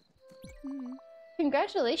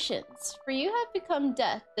 Congratulations, for you have become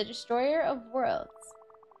Death, the destroyer of worlds.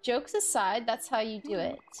 Jokes aside, that's how you do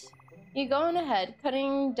it. You go on ahead,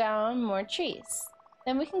 cutting down more trees.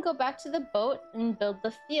 Then we can go back to the boat and build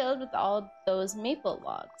the field with all those maple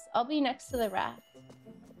logs. I'll be next to the raft.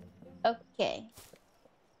 Okay.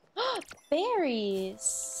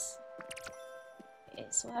 Berries! Okay,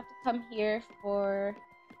 so we'll have to come here for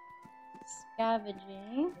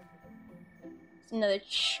scavenging. There's another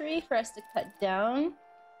tree for us to cut down.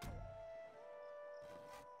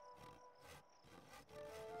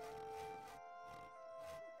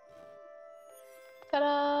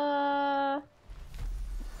 Ta-da!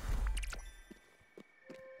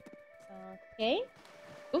 Okay.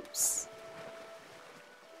 Oops.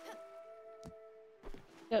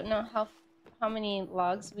 Don't know how many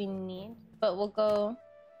logs we need, but we'll go.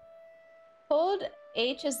 Hold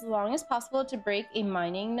H as long as possible to break a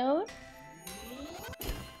mining node.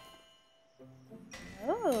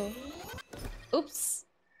 Oh. Oops.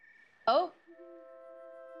 Oh.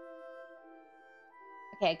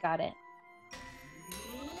 Okay, I got it.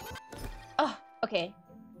 Oh, okay.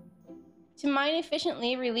 To mine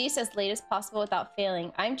efficiently, release as late as possible without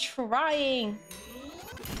failing. I'm trying!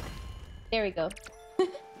 There we go.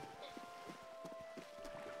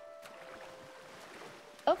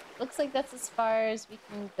 Oh, looks like that's as far as we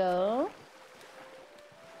can go.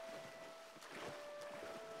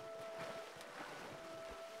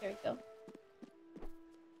 There we go.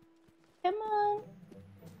 Come on!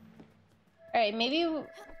 Alright,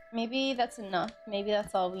 maybe that's enough. Maybe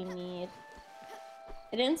that's all we need.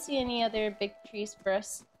 I didn't see any other big trees for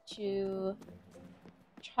us to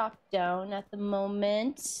chop down at the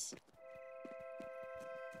moment.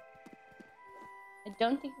 I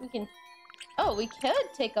don't think we can... Oh, we could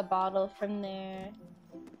take a bottle from there.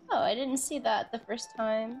 Oh, I didn't see that the first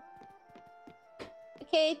time.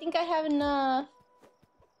 Okay, I think I have enough.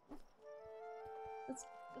 Let's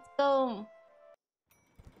go.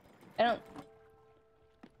 I don't...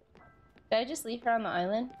 Did I just leave her on the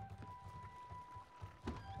island?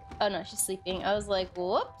 Oh no, she's sleeping. I was like,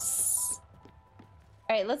 whoops.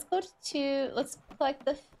 Alright, let's go let's collect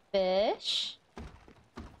the fish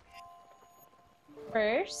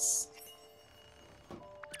first.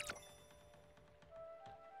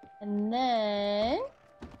 And then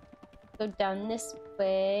go down this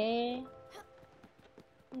way.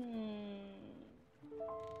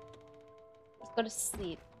 Let's go to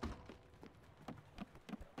sleep.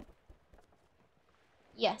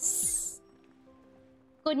 Yes.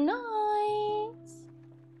 Good night.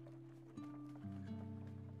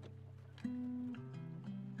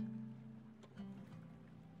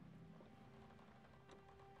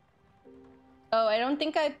 Oh, I don't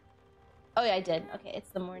think I... Oh yeah, I did. Okay,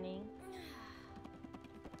 it's the morning.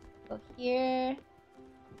 Go here.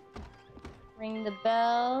 Ring the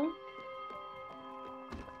bell.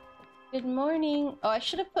 Good morning. Oh, I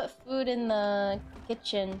should have put food in the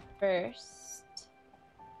kitchen first.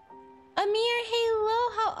 Amir, hello,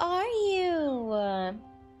 how are you?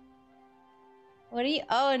 What are you?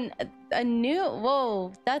 Oh, a new.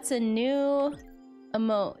 Whoa, that's a new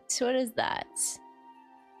emote. What is that?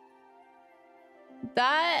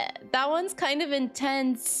 That one's kind of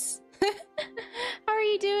intense. How are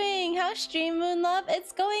you doing? How's stream, Moon Love?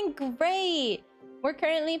 It's going great. We're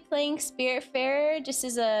currently playing Spiritfarer just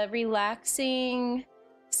as a relaxing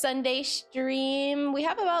Sunday stream. We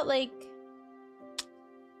have about like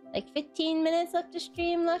 15 minutes left to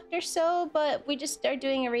stream left or so, but we just are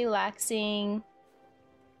doing a relaxing.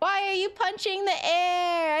 Why are you punching the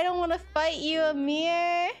air? I don't want to fight you,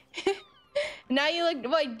 Amir. Now you look.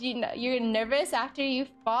 What? You're nervous after you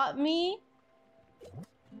fought me?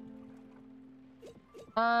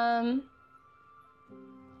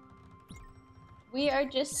 We are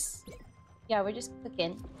just. Yeah, we're just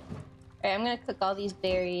cooking. Alright, I'm gonna cook all these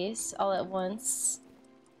berries all at once.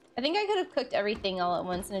 I think I could have cooked everything all at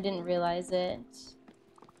once and I didn't realize it.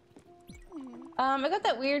 I got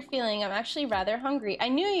that weird feeling. I'm actually rather hungry. I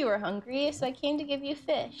knew you were hungry, so I came to give you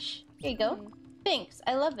fish. Here you go. Thanks,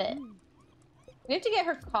 I love it. We have to get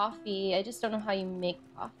her coffee. I just don't know how you make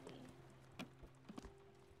coffee.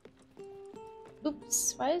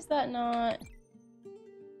 Oops, why is that not...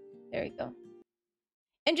 There we go.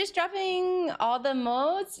 And just dropping all the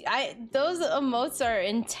emotes. Those emotes are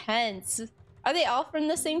intense. Are they all from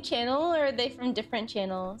the same channel or are they from different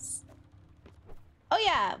channels? Oh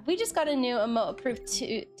yeah, we just got a new emote approved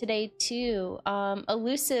today too.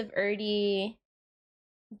 Elusive already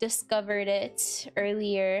discovered it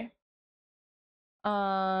earlier.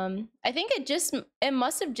 I think it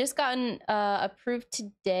must have just gotten approved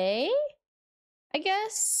today, I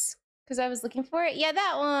guess, because I was looking for it. Yeah,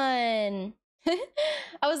 that one.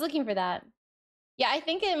 I was looking for that. Yeah, I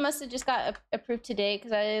think it must have just got approved today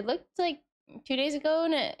because I looked like 2 days ago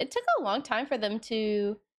and it took a long time for them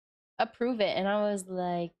to approve it, and I was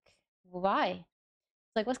like, why?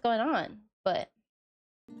 It's like, what's going on? But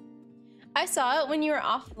I saw it when you were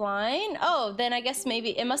offline. Oh, then I guess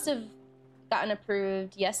maybe it must have gotten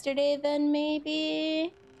approved yesterday then,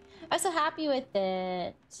 maybe. I'm so happy with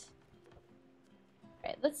it.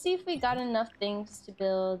 Alright, let's see if we got enough things to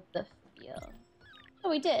build the field. Oh,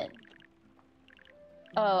 we did.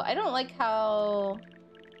 Oh, I don't like how...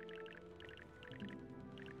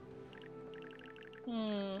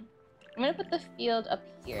 I'm gonna put the field up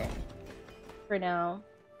here for now.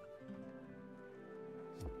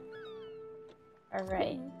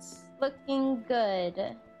 Alright, looking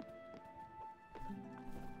good.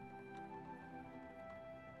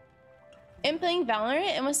 I'm playing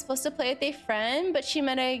Valorant and was supposed to play with a friend, but she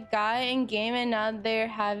met a guy in game and now they're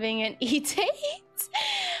having an e-date?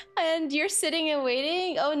 And you're sitting and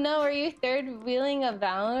waiting? Oh no, are you third wheeling a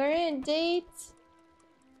Valorant date?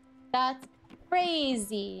 That's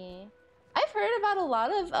crazy. I've heard about a lot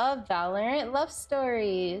of Valorant love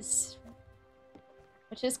stories,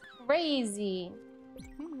 which is crazy.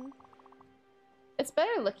 It's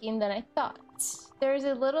better looking than I thought. There's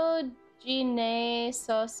a little Gine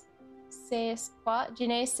Squat?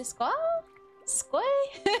 Squay?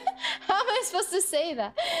 How am I supposed to say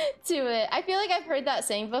that to it? I feel like I've heard that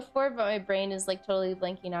saying before, but my brain is like totally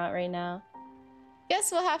blanking out right now.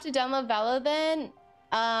 Guess we'll have to download Valo then.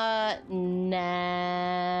 Nah,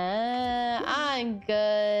 I'm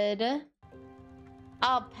good.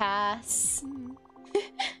 I'll pass.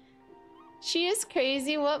 She is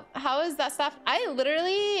crazy. How is that stuff? I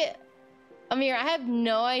literally... Amir, I have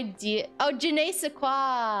no idea. Oh, Janae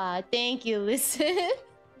Sequa. Thank you, listen.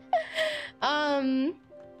 I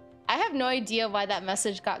have no idea why that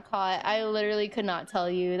message got caught. I literally could not tell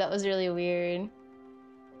you. That was really weird.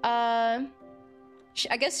 I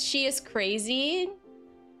guess she is crazy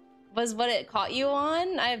was what it caught you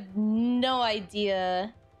on. I have no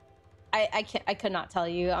idea. I could not tell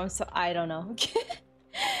you. I don't know.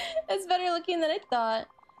 It's better looking than I thought.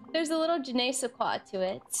 There's a little Janae Sequa to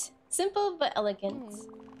it. Simple but elegant.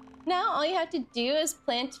 Now all you have to do is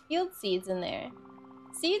plant field seeds in there.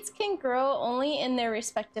 Seeds can grow only in their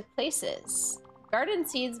respective places. Garden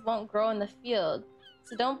seeds won't grow in the field,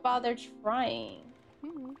 so don't bother trying.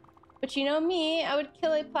 But you know me, I would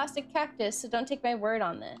kill a plastic cactus, so don't take my word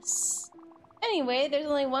on this. Anyway, there's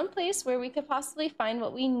only one place where we could possibly find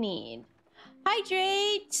what we need.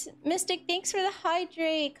 Hydrate! Mystic, thanks for the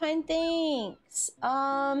hydrate. Kind thanks.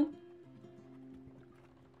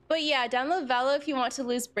 But yeah, download Valo if you want to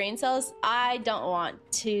lose brain cells. I don't want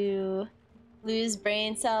to lose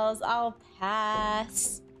brain cells. I'll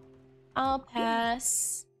pass. I'll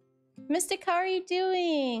pass. Mystic, how are you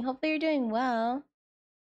doing? Hopefully you're doing well.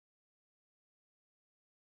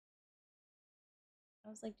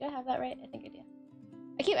 was like, do I have that right? I think I do.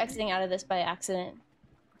 I keep exiting out of this by accident.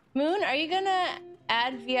 Moon, are you gonna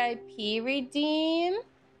add VIP redeem?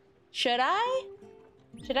 Should I?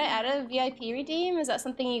 Should I add a VIP redeem? Is that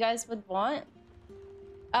something you guys would want?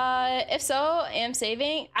 If so, I am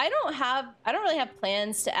saving. I don't really have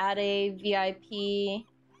plans to add a VIP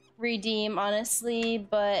redeem, honestly,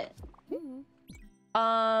 but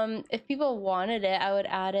if people wanted it, I would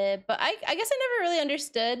add it. But I guess I never really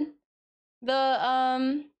understood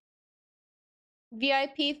the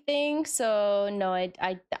VIP thing, so no, I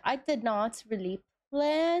did not really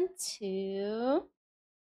plan to.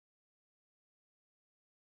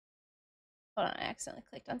 Hold on, I accidentally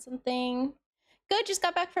clicked on something. Good, just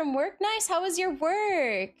got back from work. Nice, how was your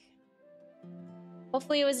work?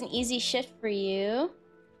 Hopefully it was an easy shift for you.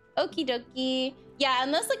 Okie dokie. Yeah,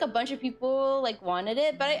 unless like a bunch of people like wanted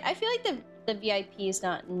it, but I feel like the VIP is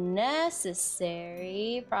not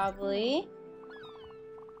necessary, probably.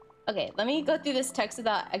 Okay, let me go through this text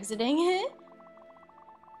without exiting it.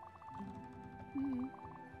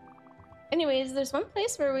 Anyways, there's one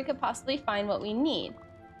place where we could possibly find what we need.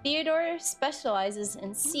 Theodore specializes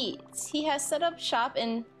in seats. He has set up shop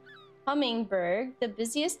in Hummingburg, the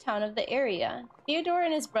busiest town of the area. Theodore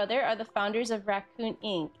and his brother are the founders of Raccoon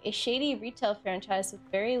Inc., a shady retail franchise with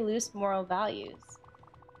very loose moral values.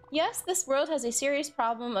 Yes, this world has a serious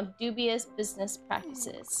problem of dubious business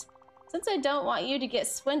practices. Since I don't want you to get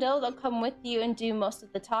swindled, I'll come with you and do most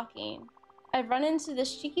of the talking. I've run into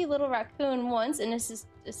this cheeky little raccoon once, and his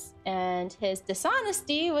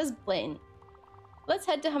dishonesty was blatant. Let's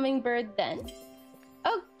head to Hummingbird then.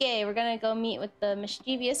 Okay, we're gonna go meet with the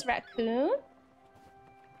mischievous raccoon.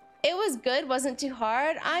 It was good, wasn't too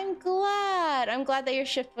hard. I'm glad. I'm glad that your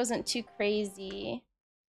shift wasn't too crazy.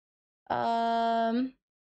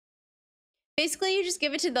 Basically, you just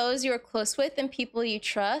give it to those you're close with and people you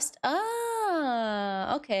trust.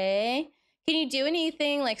 Ah, okay. Can you do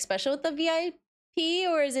anything like special with the VIP,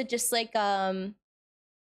 or is it just like a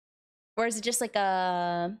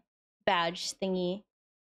badge thingy?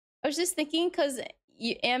 I was just thinking because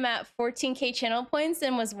you am at 14k channel points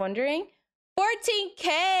and was wondering.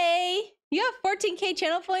 14k! You have 14k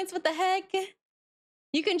channel points? What the heck?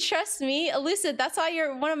 You can trust me. Elusive, that's why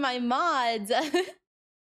you're one of my mods.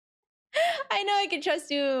 I know I can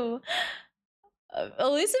trust you.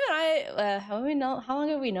 Elusive and I, how long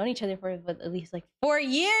have we known each other for? At least like 4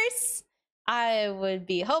 years? I would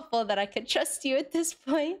be hopeful that I could trust you at this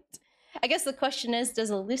point. I guess the question is, does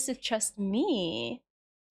Elusive trust me?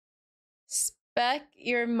 Spec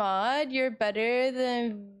your mod, you're better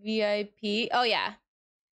than VIP. Oh yeah.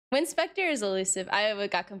 Winspector is Elusive. I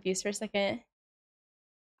got confused for a second.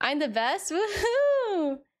 I'm the best?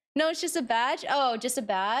 Woohoo! No, it's just a badge? Oh, just a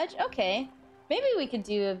badge? Okay. Maybe we could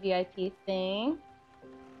do a VIP thing.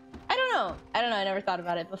 I don't know. I never thought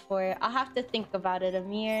about it before. I'll have to think about it,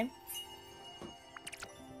 Amir.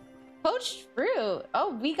 Poached fruit.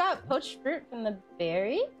 Oh, we got poached fruit from the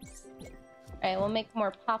berries? Alright, we'll make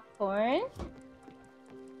more popcorn.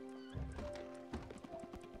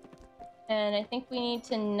 And I think we need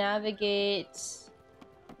to navigate...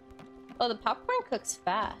 Oh, the popcorn cooks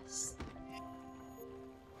fast.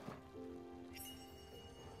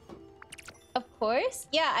 Of course.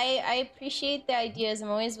 Yeah, I appreciate the ideas. I'm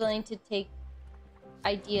always willing to take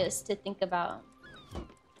ideas to think about.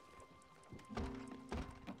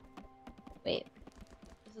 Wait.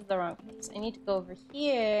 This is the wrong place. I need to go over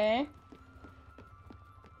here.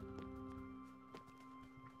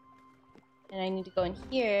 And I need to go in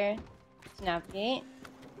here to navigate.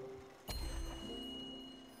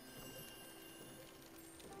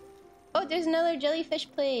 Oh, there's another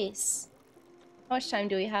jellyfish place. How much time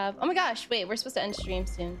do we have? Oh my gosh, wait, we're supposed to end stream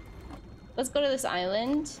soon. Let's go to this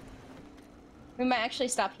island. We might actually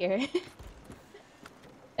stop here.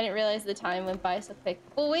 I didn't realize the time went by so quick.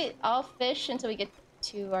 Oh wait, I'll fish until we get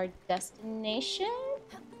to our destination.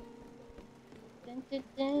 Dun, dun,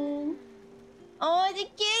 dun. Oh, the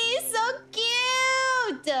kitty is so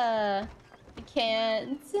cute! I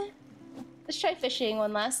can't. Let's try fishing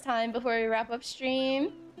one last time before we wrap up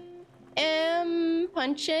stream. Am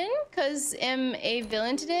punching because am a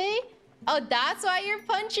villain today. Oh, that's why you're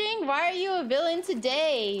punching? Why are you a villain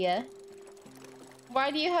today?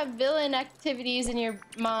 Why do you have villain activities in your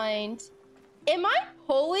mind? Am I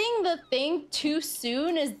pulling the thing too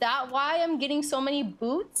soon? Is that why I'm getting so many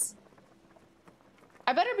boots?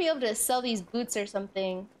 I better be able to sell these boots or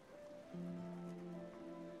something.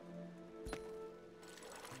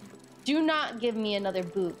 Do not give me another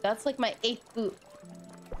boot. That's like my 8th boot.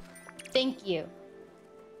 Thank you.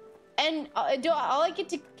 And do all I get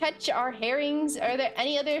to catch are herrings? Are there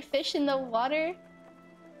any other fish in the water?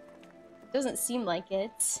 doesn't seem like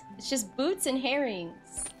it. It's just boots and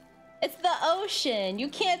herrings. It's the ocean. You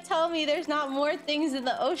can't tell me there's not more things in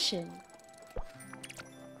the ocean.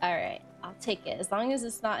 All right, I'll take it as long as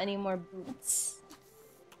it's not any more boots.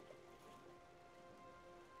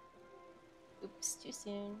 Oops, too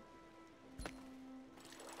soon.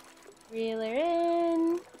 Reel her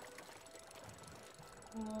in.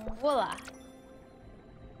 Voila.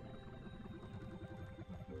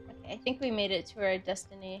 Okay, I think we made it to our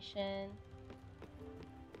destination.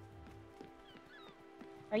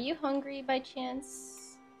 Are you hungry by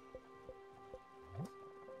chance?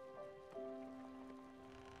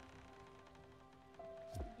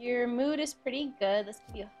 Your mood is pretty good. Let's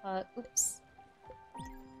give you a hug. Oops.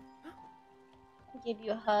 Give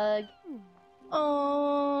you a hug.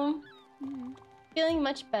 Oh, feeling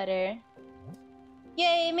much better.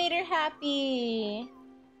 Yay, made her happy.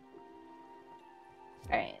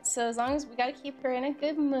 Alright, so as long as we gotta keep her in a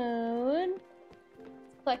good mood.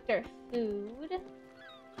 Let's collect our food.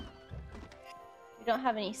 We don't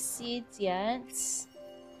have any seeds yet.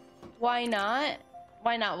 Why not?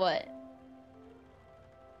 Why not what?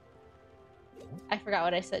 I forgot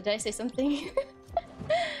what I said. Did I say something?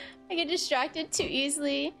 I get distracted too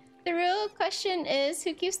easily. The real question is,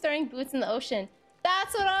 who keeps throwing boots in the ocean?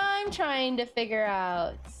 That's what I'm trying to figure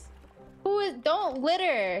out. Don't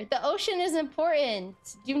litter. The ocean is important.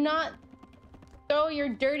 Do not throw your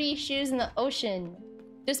dirty shoes in the ocean.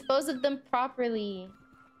 Dispose of them properly.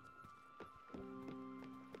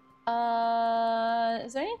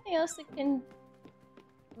 Is there anything else that can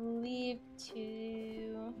leave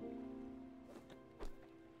to...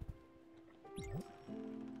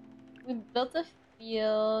 We built a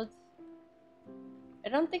field. I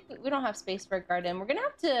don't think we don't have space for a garden. We're gonna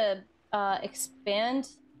have to expand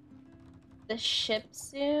the ship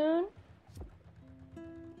soon.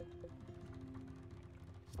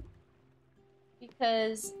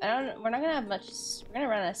 Because we're not gonna have much, we're gonna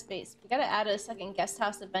run out of space. We gotta add a second guest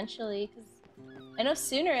house eventually, because I know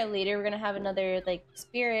sooner or later we're gonna have another like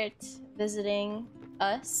spirit visiting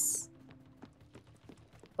us.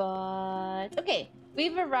 But okay,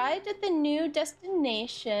 we've arrived at the new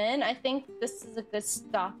destination. I think this is a good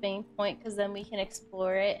stopping point because then we can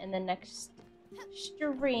explore it in the next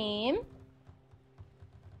stream.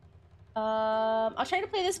 I'll try to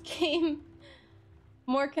play this game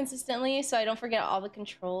more consistently so I don't forget all the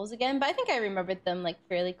controls again, but I think I remembered them like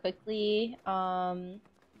fairly quickly. And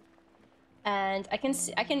I can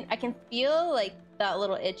see, I can feel like that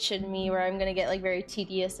little itch in me where I'm gonna get like very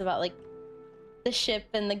tedious about like the ship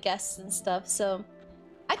and the guests and stuff. So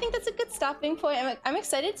I think that's a good stopping point. I'm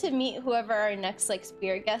excited to meet whoever our next like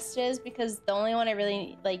spirit guest is, because the only one I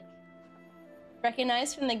really like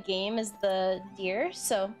recognize from the game is the deer.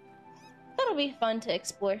 So that'll be fun to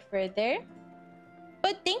explore further.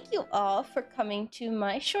 But thank you all for coming to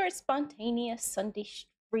my short, spontaneous Sunday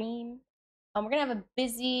stream. We're gonna have a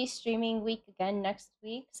busy streaming week again next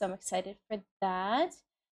week, so I'm excited for that.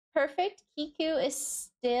 Perfect Kiku is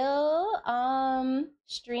still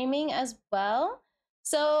streaming as well.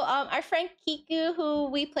 So our friend Kiku, who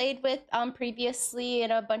we played with previously in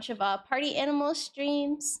a bunch of party animal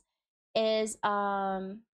streams, is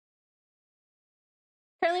currently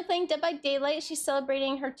playing Dead by Daylight. She's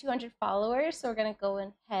celebrating her 200 followers, so we're gonna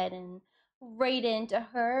go ahead and right into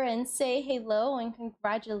her and say hello and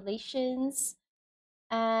congratulations.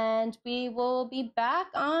 And we will be back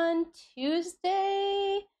on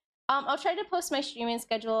Tuesday. I'll try to post my streaming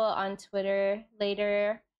schedule on Twitter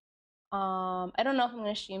later. I don't know if I'm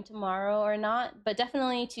gonna stream tomorrow or not, but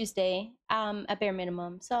definitely Tuesday at bare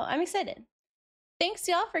minimum. So I'm excited. Thanks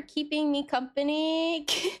y'all for keeping me company.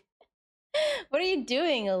 What are you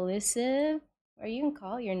doing, Elusive? Are you in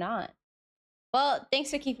call? You're not. Well, thanks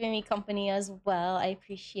for keeping me company as well. I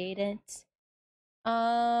appreciate it.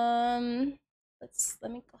 Let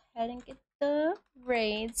me go ahead and get the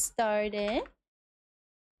raid started.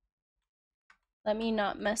 Let me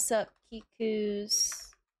not mess up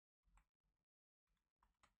Kiku's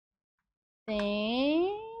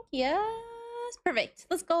thing. Yes, perfect.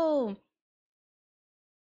 Let's go.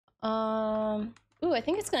 Ooh, I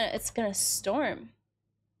think it's gonna storm.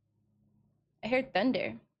 I heard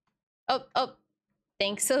thunder. Oh,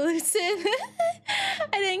 thanks, Elusive.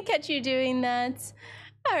 I didn't catch you doing that.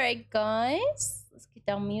 All right, guys, let's get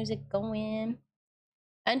that music going.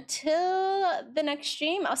 Until the next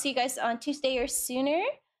stream, I'll see you guys on Tuesday or sooner.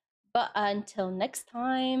 But until next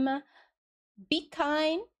time, be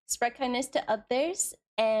kind, spread kindness to others,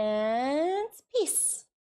 and peace.